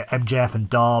MJF and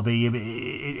Darby,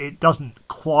 it doesn't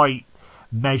quite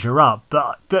measure up.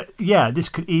 But yeah, this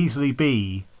could easily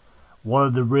be one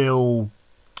of the real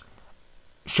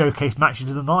showcase matches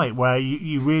of the night, where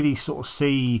you really sort of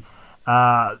see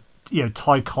Ty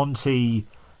Conti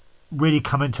really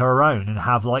come into her own and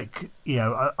have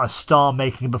a star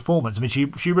making performance. I mean,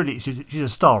 she's a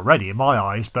star already in my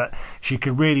eyes, but she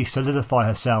could really solidify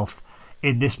herself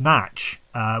in this match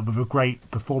with a great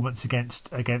performance against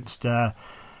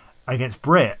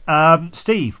Britt.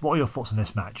 Steve, what are your thoughts on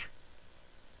this match?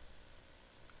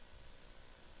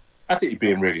 I think you're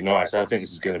being really nice. I think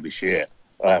this is going to be shit.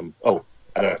 I don't know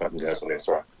if I can go on this.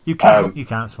 Sorry. You can. You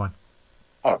can. It's fine.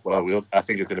 Oh well, I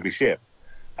think it's going to be shit.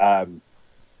 I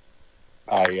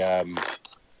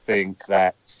think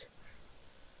that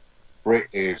Britt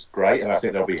is great, and I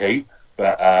think there'll be heat,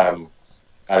 but I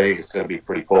think it's going to be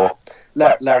pretty poor.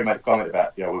 Larry made a comment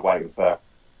about we're waiting for,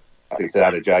 I think he said,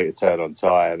 Anna Jay to turn on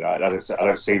Ty, and I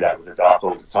don't see that with the Dark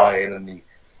Order tie-in and the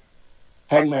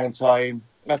Hangman tie-in.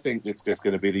 I think it's just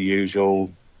going to be the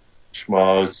usual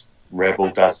schmoz.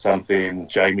 Rebel does something,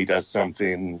 Jamie does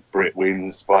something, Britt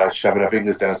wins by shoving her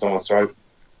fingers down someone's throat.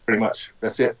 Pretty much,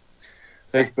 that's it.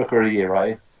 Take Booker of the Year,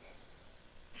 right?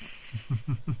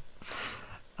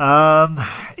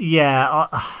 Yeah.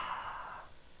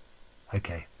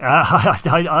 Okay. I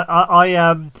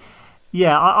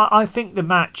think the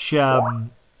match.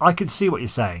 I can see what you're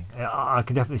saying. I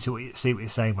can definitely see what you're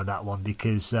saying with that one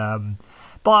because.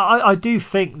 But I do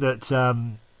think that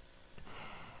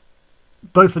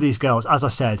both of these girls, as I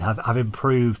said, have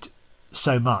improved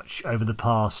so much over the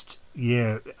past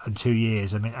year and 2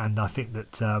 years. I mean, and I think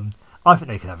that I think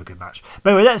they could have a good match.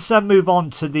 But anyway, let's move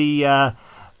on to the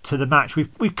match.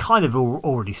 We've kind of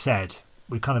already said.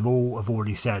 We kind of all have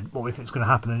already said what we think is going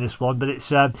to happen in this one. But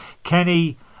it's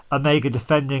Kenny Omega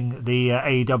defending the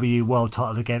AEW World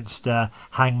Title against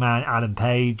Hangman Adam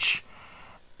Page.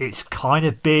 It's kind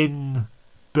of been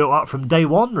built up from day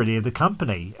one, really, of the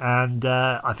company, and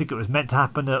I think it was meant to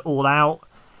happen at All Out.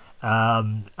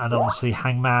 And obviously,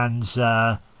 Hangman's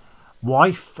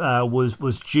wife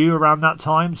was due around that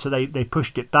time, so they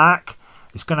pushed it back.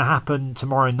 It's going to happen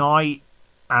tomorrow night,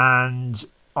 and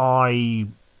I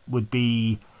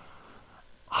wouldn't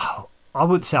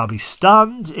say I'll be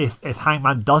stunned if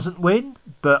Hangman doesn't win,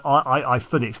 but I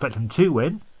fully expect him to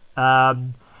win.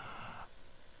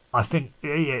 I think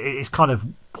it's kind of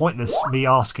pointless me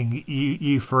asking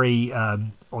you three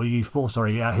or you four,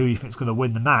 sorry, who you think is going to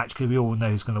win the match, because we all know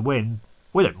who's going to win.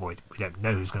 We don't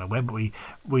know who's going to win, but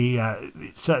we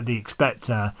certainly expect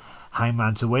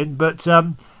Hangman to win. But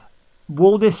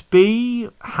will this be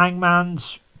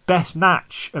Hangman's best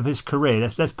match of his career?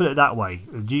 Let's put it that way.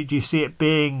 Do you see it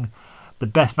being the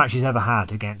best match he's ever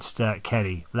had against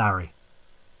Kenny? Larry?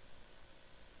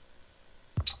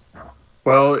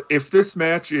 Well, if this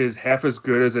match is half as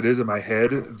good as it is in my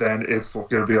head, then it's going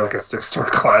to be like a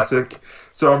 6-star classic.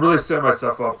 So I'm really setting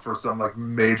myself up for some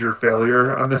major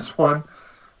failure on this one.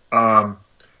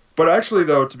 But actually,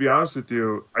 though, to be honest with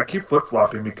you, I keep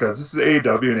flip-flopping because this is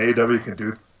AEW, and AEW can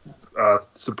do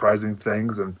surprising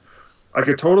things. And I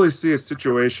could totally see a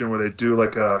situation where they do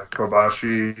like a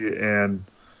Kobashi and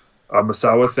a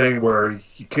Misawa thing where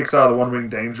he kicks out of the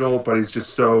one-winged angel, but he's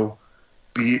just so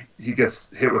beat, he gets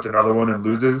hit with another one and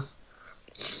loses.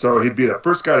 So he'd be the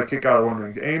first guy to kick out of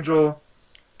one-winged angel,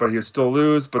 but he would still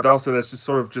lose. But also that's just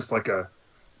sort of just like a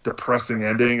depressing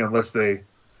ending unless they,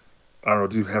 I don't know,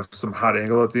 do have some hot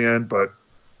angle at the end. But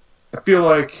I feel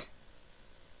like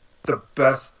the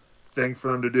best thing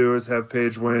for them to do is have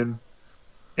Paige win.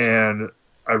 And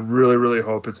I really, really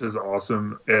hope it's as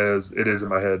awesome as it is in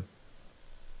my head.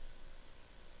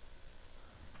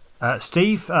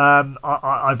 Steve,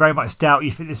 I very much doubt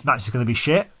you think this match is going to be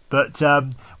shit, but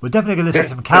we're definitely going to see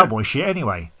some cowboy shit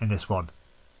anyway in this one.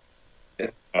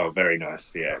 Oh, very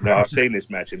nice. Yeah. No, I've seen this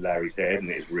match in Larry's head,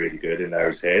 and it's really good in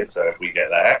Larry's head. So if we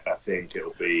get that, I think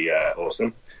it'll be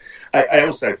awesome. I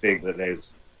also think that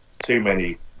there's too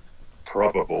many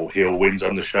probable heel wins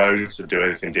on the show to do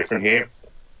anything different here.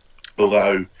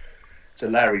 Although, to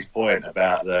Larry's point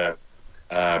about the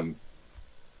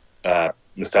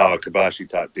Misawa Kobashi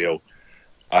type deal,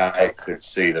 I could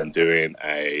see them doing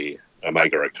a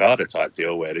Omega Okada type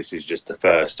deal where this is just the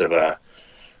first of a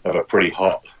pretty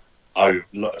hot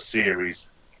series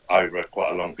over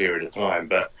quite a long period of time.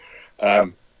 But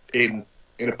in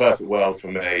a perfect world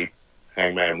for me,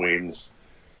 Hangman wins,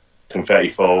 confetti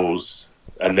falls,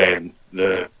 and then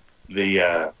the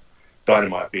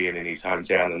Dynamite being in his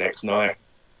hometown the next night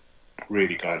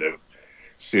really kind of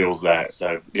seals that.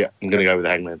 So yeah, I'm going to go with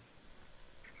Hangman.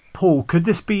 Paul, could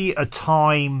this be a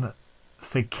time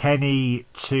for Kenny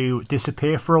to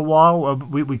disappear for a while?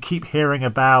 We keep hearing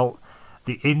about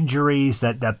the injuries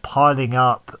that they're piling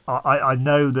up. I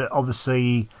know that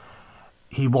obviously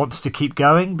he wants to keep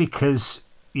going because,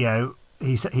 you know,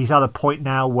 he's at a point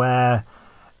now where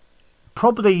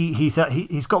probably he's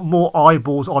got more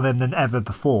eyeballs on him than ever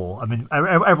before. I mean,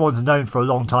 everyone's known for a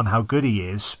long time how good he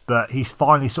is, but he's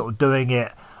finally sort of doing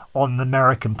it on an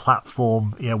American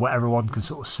platform, where everyone can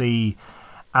sort of see.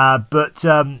 But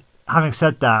having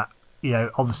said that,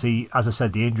 obviously, as I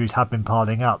said, the injuries have been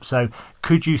piling up. So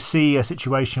could you see a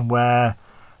situation where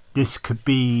this could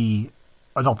be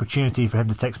an opportunity for him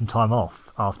to take some time off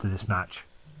after this match?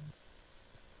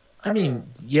 I mean,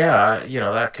 yeah,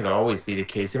 that could always be the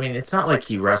case. I mean, it's not like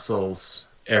he wrestles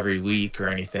every week or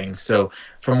anything. So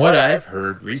from what I've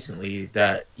heard recently,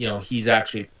 that, he's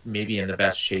actually maybe in the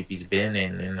best shape he's been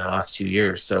in the last 2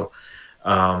 years. So,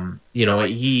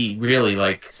 he really,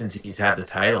 like, since he's had the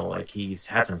title, like, he's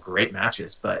had some great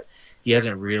matches, but he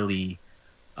hasn't really,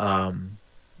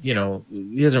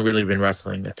 he hasn't really been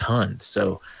wrestling a ton.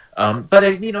 So, but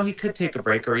he could take a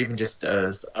break, or even just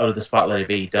out of the spotlight of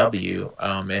AEW,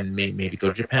 and maybe go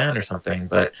to Japan or something.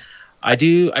 But I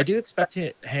do expect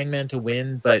Hangman to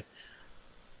win. But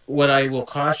what I will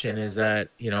caution is that,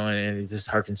 and this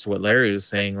harkens to what Larry was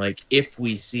saying, like, if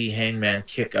we see Hangman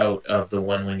kick out of the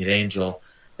One-Winged Angel,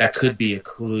 that could be a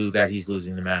clue that he's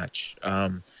losing the match.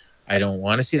 I don't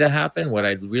want to see that happen. What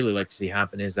I'd really like to see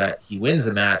happen is that he wins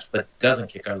the match but doesn't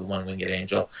kick out of the One-Winged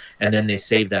Angel, and then they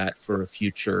save that for a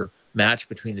future match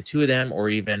between the two of them, or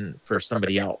even for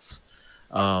somebody else,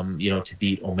 to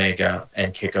beat Omega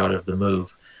and kick out of the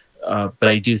move. But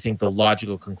I do think the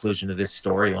logical conclusion of this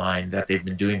storyline that they've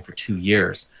been doing for 2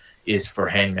 years is for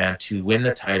Hangman to win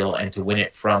the title and to win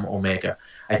it from Omega.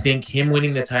 I think him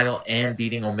winning the title and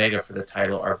beating Omega for the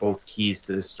title are both keys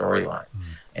to this storyline.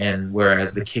 And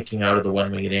whereas the kicking out of the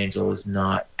One-Winged Angel is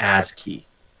not as key.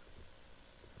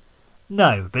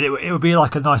 No, but it would be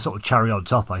like a nice sort of cherry on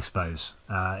top, I suppose,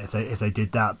 if they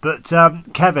did that. But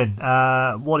Kevin,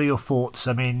 what are your thoughts?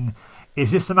 I mean,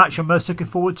 is this the match you're most looking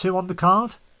forward to on the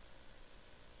card?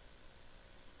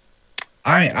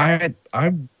 I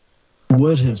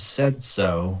would have said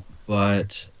so,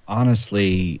 but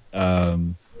honestly,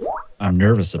 I'm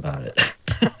nervous about it.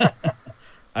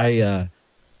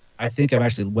 I think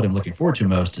what I'm looking forward to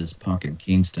most is Punk and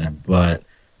Kingston, but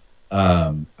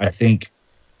I think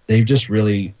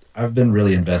I've been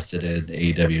really invested in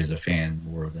AEW as a fan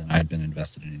more than I'd been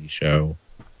invested in any show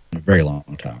in a very long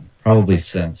time, probably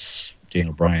since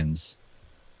Daniel Bryan's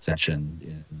ascension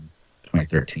in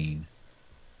 2013.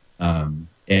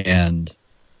 And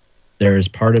there's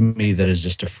part of me that is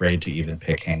just afraid to even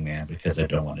pick Hangman because I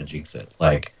don't want to jinx it.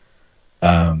 Like,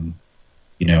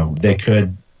 they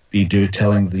could be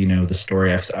telling the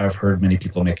story. I've heard many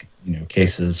people make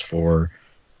cases for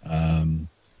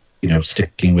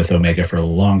sticking with Omega for a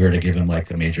little longer to give him like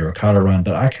the major Okada run,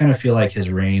 but I kind of feel like his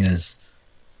reign is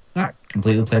not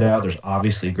completely played out. There's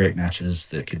obviously great matches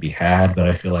that could be had, but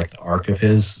I feel like the arc of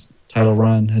his title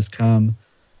run has come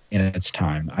and it's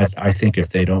time. I think if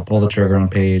they don't pull the trigger on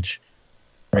Page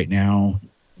right now,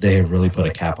 they have really put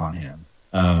a cap on him.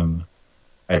 I'm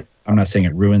not saying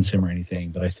it ruins him or anything,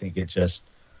 but I think it just,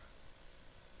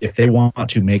 if they want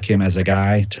to make him as a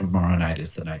guy, tomorrow night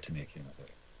is the night to make him as a guy.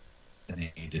 And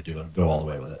they need to go all the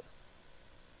way with it.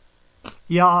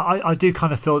 Yeah, I do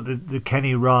kind of feel that the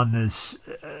Kenny run has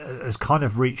kind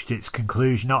of reached its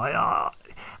conclusion. I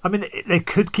mean, they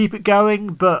could keep it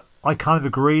going, but I kind of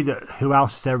agree that who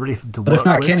else is there really to work with? But if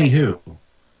not Kenny, who?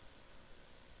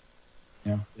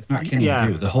 If not Kenny,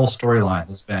 who? The whole storyline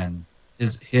has been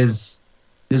his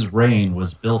reign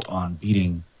was built on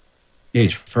beating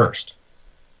Page first.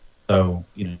 So,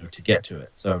 to get to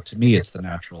it. So to me, it's the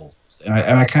natural. And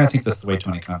I kind of think that's the way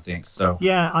Tony Khan thinks. So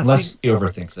yeah, unless he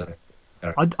overthinks it.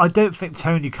 I don't think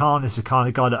Tony Khan is the kind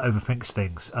of guy that overthinks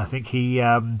things. I think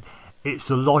it's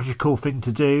the logical thing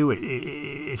to do.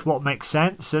 It's what makes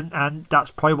sense, and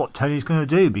that's probably what Tony's going to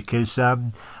do because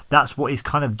that's what he's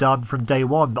kind of done from day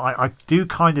one. But I do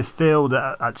kind of feel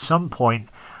that at some point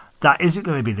that isn't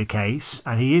going to be the case,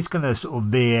 and he is going to sort of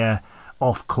veer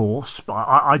off course. But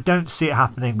I don't see it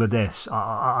happening with this.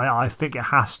 I think it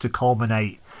has to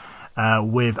culminate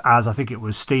with, as I think it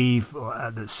was Steve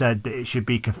that said that it should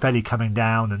be confetti coming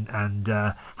down and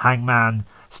Hangman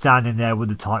standing there with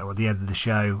the title at the end of the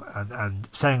show and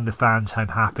sending the fans home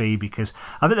happy, because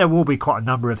I think there will be quite a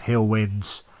number of heel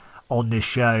wins on this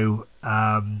show.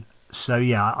 So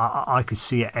yeah, I could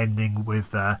see it ending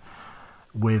with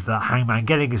Hangman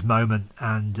getting his moment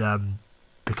and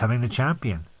becoming the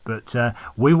champion. But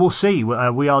we will see.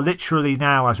 We are literally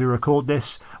now, as we record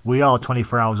this, we are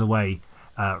 24 hours away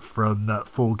from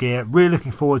Full Gear. Really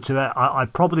looking forward to it. I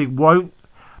probably won't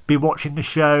be watching the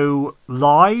show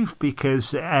live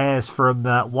because it airs from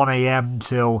 1 a.m.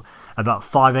 till about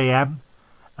 5 a.m.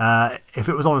 If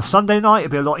it was on a Sunday night,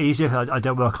 it'd be a lot easier. I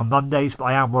don't work on Mondays, but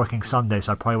I am working Sundays,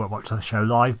 so I probably won't watch the show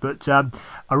live. But are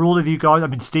all of you guys? I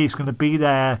mean, Steve's going to be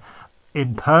there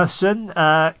in person.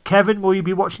 Kevin, will you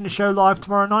be watching the show live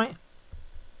tomorrow night?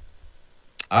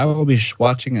 I will be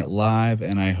watching it live,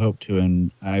 and I hope to.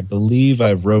 And I believe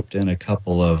I've roped in a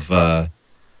couple of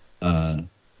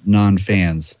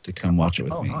non-fans to come watch it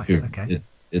with me. Nice. Okay.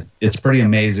 It's pretty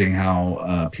amazing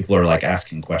how people are like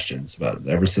asking questions about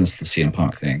ever since the CM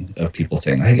Punk thing of people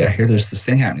saying, "Hey, I hear there's this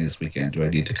thing happening this weekend. Do I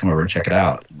need to come over and check it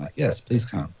out?" I'm like, "Yes, please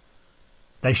come."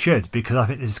 They should, because I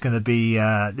think this is going to be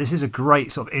this is a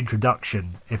great sort of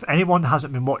introduction. If anyone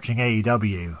hasn't been watching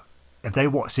AEW, if they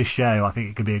watch this show, I think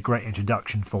it could be a great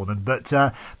introduction for them. But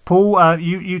Paul,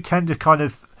 you tend to kind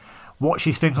of watch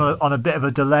these things on a bit of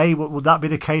a delay. Would that be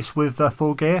the case with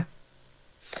Full Gear?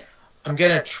 I'm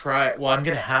gonna try. Well, I'm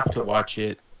gonna have to watch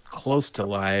it close to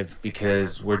live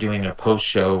because we're doing a post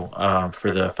show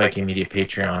for the Fight Game Media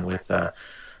Patreon with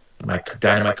my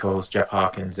Dynamite co-host Jeff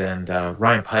Hawkins, and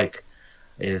Ryan Pike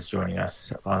is joining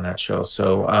us on that show.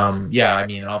 So yeah, I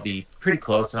mean, I'll be pretty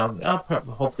close, and I'll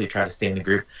hopefully try to stay in the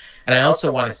group. And I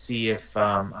also want to see if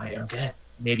I'm gonna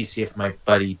maybe see if my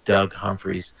buddy Doug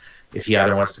Humphreys, if he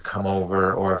either wants to come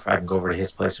over or if I can go over to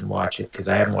his place and watch it, because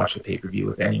I haven't watched a pay-per-view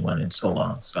with anyone in so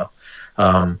long. So,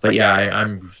 but yeah,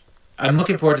 I'm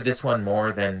looking forward to this one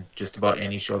more than just about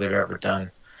any show they've ever done.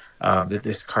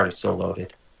 This card is so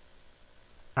loaded.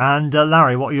 And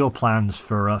Larry, what are your plans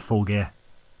for Full Gear?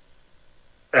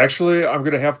 Actually, I'm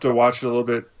gonna have to watch it a little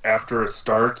bit after it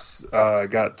starts. I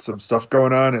got some stuff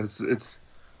going on, and it's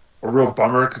a real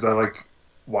bummer because I like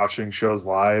watching shows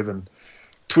live and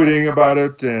tweeting about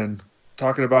it and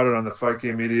talking about it on the Fight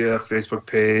Game Media Facebook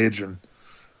page.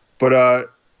 But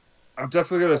I'm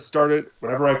definitely gonna start it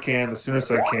whenever I can, as soon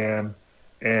as I can.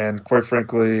 And quite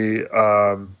frankly,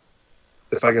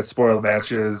 if I get spoiled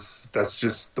matches, that's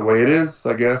just the way it is,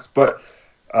 I guess. But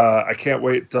I can't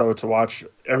wait though to watch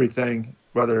everything,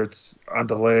 whether it's on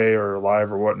delay or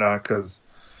live or whatnot, because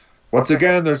once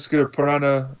again, they're just going to put on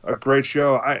a great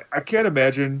show. I can't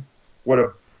imagine what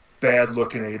a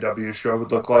bad-looking AEW show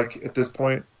would look like at this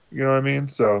point. You know what I mean?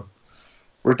 So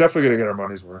we're definitely going to get our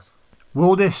money's worth.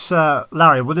 Will this,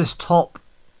 Larry, will this top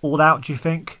All Out, do you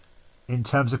think, in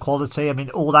terms of quality? I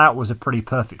mean, All Out was a pretty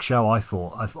perfect show, I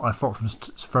thought. I thought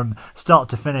from start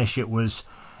to finish it was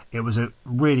a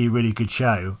really, really good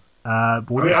show. On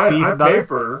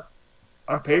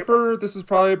paper, this is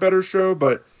probably a better show,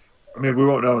 but I mean, we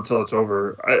won't know until it's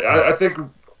over. I think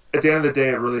at the end of the day,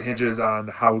 it really hinges on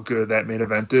how good that main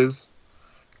event is.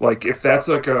 Like, if that's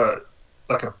if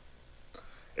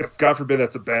God forbid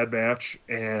that's a bad match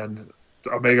and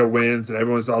Omega wins and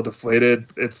everyone's all deflated,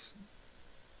 it's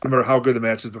no matter how good the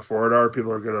matches before it are,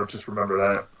 people are going to just remember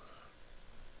that.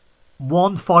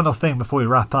 One final thing before we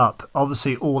wrap up.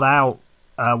 Obviously, All Out,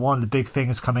 one of the big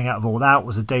things coming out of All Out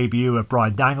was the debut of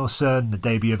Bryan Danielson, the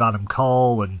debut of Adam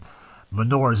Cole, and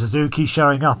Minoru Suzuki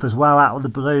showing up as well out of the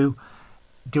blue.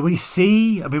 Do we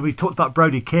see... I mean, we talked about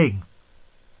Brody King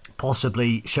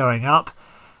possibly showing up.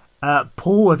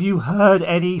 Paul, have you heard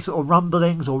any sort of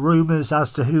rumblings or rumours as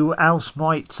to who else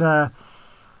might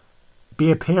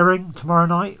be appearing tomorrow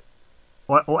night?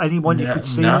 Or anyone you could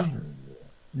see?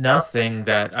 Nothing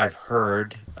that I've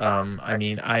heard. I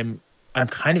mean, I'm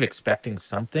kind of expecting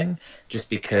something just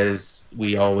because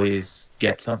we always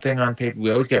get something on paper.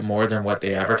 We always get more than what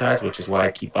they advertise, which is why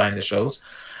I keep buying the shows.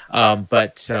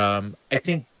 But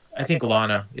I think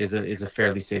Lana is a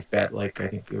fairly safe bet. Like, I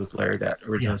think it was Larry that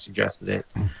originally suggested it.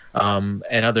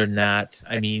 And other than that,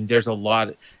 I mean, there's a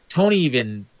lot. Tony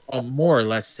even more or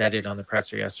less said it on the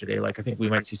presser yesterday. Like, I think we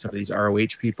might see some of these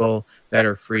ROH people that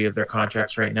are free of their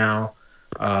contracts right now.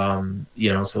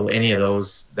 So any of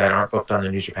those that aren't booked on the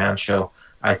New Japan show,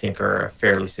 I think are a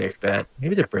fairly safe bet.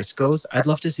 Maybe the Briscoes. I'd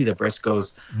love to see the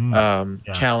Briscoes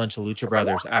challenge the Lucha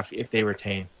Brothers if they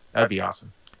retain. That'd be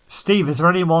awesome. Steve, is there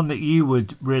anyone that you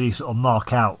would really sort of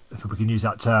mark out, if we can use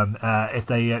that term, if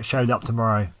they showed up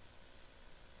tomorrow?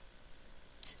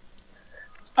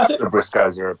 I think the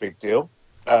Briscoes are a big deal.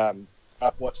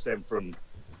 I've watched them from,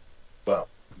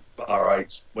 our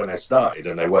age when they started,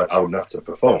 and they weren't old enough to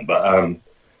perform. But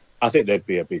I think they'd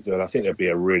be a big deal. I think they'd be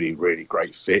a really, really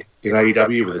great fit in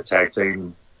AEW with a tag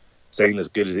team scene as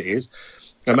good as it is.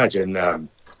 Imagine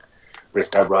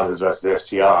Briscoe Brothers versus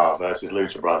FTR versus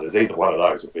Lucha Brothers. Either one of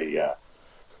those would be a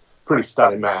pretty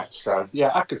stunning match. So,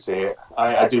 yeah, I could see it.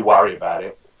 I do worry about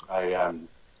it. I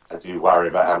do worry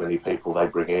about how many people they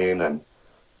bring in and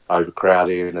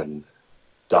overcrowding and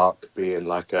Dark being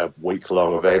like a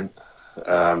week-long event.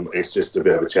 It's just a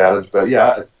bit of a challenge. But,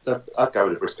 yeah, I'd go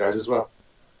with the Briscoes as well.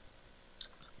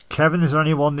 Kevin, is there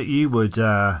anyone that you would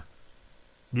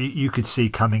you could see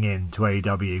coming in to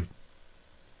AEW?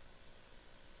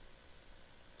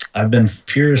 I've been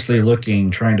furiously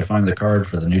looking, trying to find the card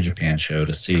for the New Japan show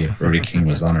to see if Brody King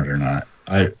was on it or not.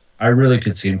 I really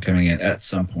could see him coming in at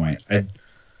some point. I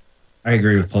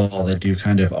agree with Paul. They do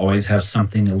kind of always have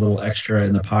something a little extra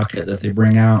in the pocket that they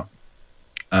bring out.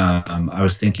 I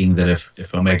was thinking that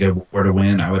if Omega were to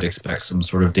win, I would expect some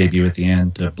sort of debut at the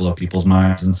end to blow people's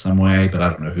minds in some way, but I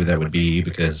don't know who that would be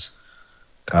because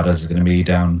Kata's going to be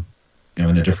down,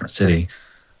 in a different city.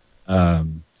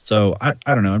 So I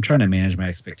don't know. I'm trying to manage my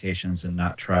expectations and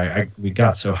not try. We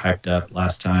got so hyped up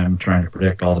last time trying to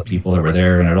predict all the people that were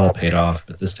there, and it all paid off.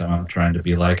 But this time I'm trying to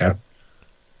be like, I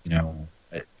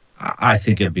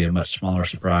think it'd be a much smaller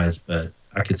surprise, but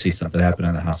I could see something happen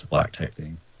in the House of Black type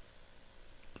thing.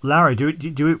 Larry, do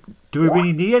we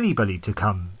really need anybody to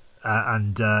come?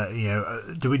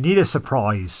 Do we need a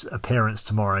surprise appearance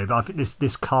tomorrow? But I think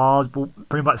this card will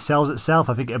pretty much sells itself.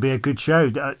 I think it'll be a good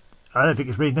show. I don't think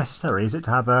it's really necessary, is it,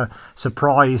 to have a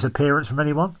surprise appearance from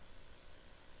anyone?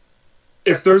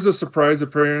 If there's a surprise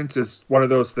appearance, it's one of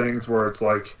those things where it's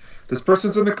like, this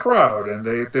person's in the crowd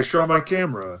and they show them on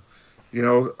camera.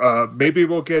 Maybe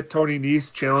we'll get Tony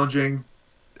Nese challenging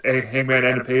a Hangman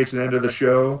and a Page at the end of the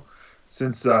show,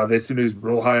 since they seem to be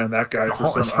real high on that guy for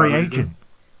some free reason. agent.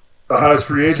 The hottest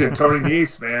free agent, Tony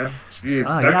Nese, man. Jeez,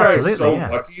 that guy is so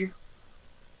lucky.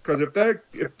 Because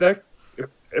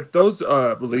if those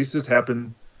releases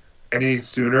happen any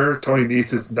sooner, Tony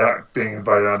Nese is not being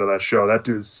invited onto that show. That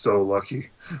dude's so lucky.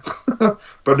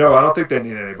 But no, I don't think they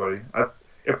need anybody.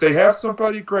 If they have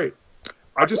somebody, great.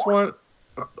 I just want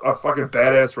a fucking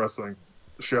badass wrestling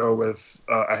show with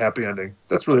a happy ending.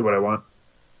 That's really what I want.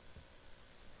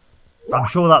 I'm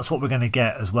sure that's what we're going to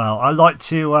get as well. I'd like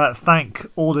to thank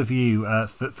all of you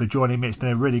for joining me. It's been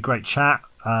a really great chat.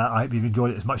 I hope you've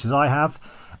enjoyed it as much as I have.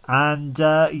 And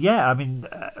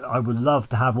I would love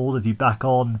to have all of you back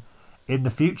on in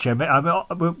the future.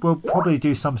 We'll probably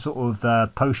do some sort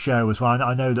of post show as well.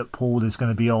 I know that Paul is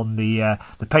going to be on the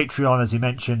Patreon, as he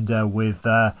mentioned, with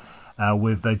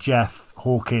Jeff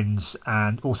Hawkins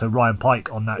and also Ryan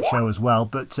Pike on that show as well.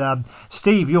 But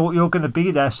Steve, you're going to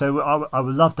be there, so I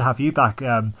would love to have you back,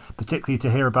 particularly to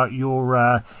hear about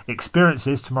your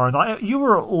experiences tomorrow night. You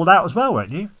were all out as well,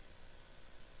 weren't you?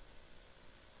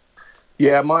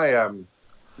 Yeah,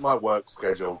 my work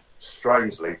schedule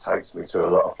strangely takes me to a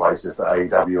lot of places that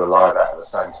AEW are live at the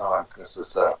same time, because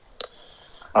it's an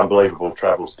unbelievable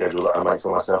travel schedule that I make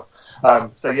for myself.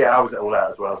 So yeah, I was all out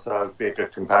as well, so it'd be a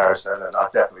good comparison, and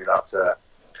I'd definitely love to.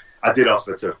 I did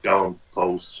offer to go on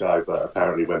Paul's show, but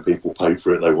apparently when people pay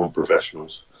for it, they want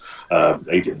professionals.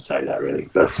 He didn't say that really,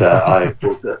 but I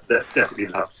would definitely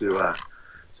love to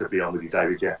be on with you,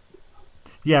 David. Yeah.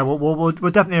 Yeah, we'll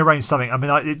definitely arrange something. I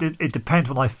mean, it depends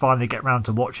when I finally get round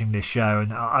to watching this show,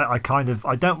 and I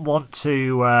don't want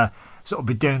to sort of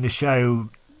be doing the show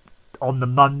on the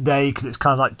Monday because it's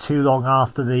kind of like too long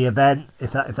after the event,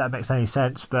 if that makes any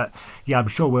sense. But yeah, I'm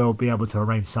sure we'll be able to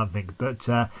arrange something. But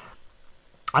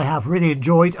I have really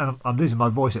enjoyed, and I'm losing my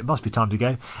voice. It must be time to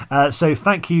go. So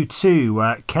thank you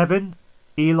to Kevin,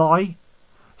 Eli,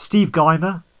 Steve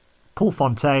Geimer, Paul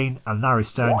Fontaine, and Larry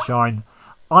Sternshein.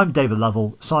 I'm David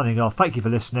Lovell, signing off. Thank you for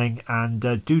listening, and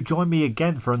do join me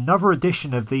again for another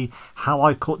edition of the How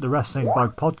I Caught the Wrestling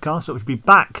Bug podcast, which will be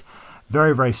back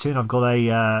very, very soon. I've got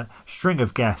a string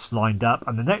of guests lined up,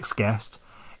 and the next guest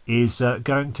is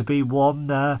going to be one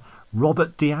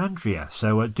Robert DeAndrea,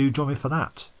 so do join me for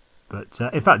that. But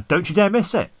in fact, don't you dare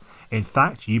miss it. In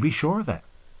fact, you be sure of it.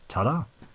 Ta-da.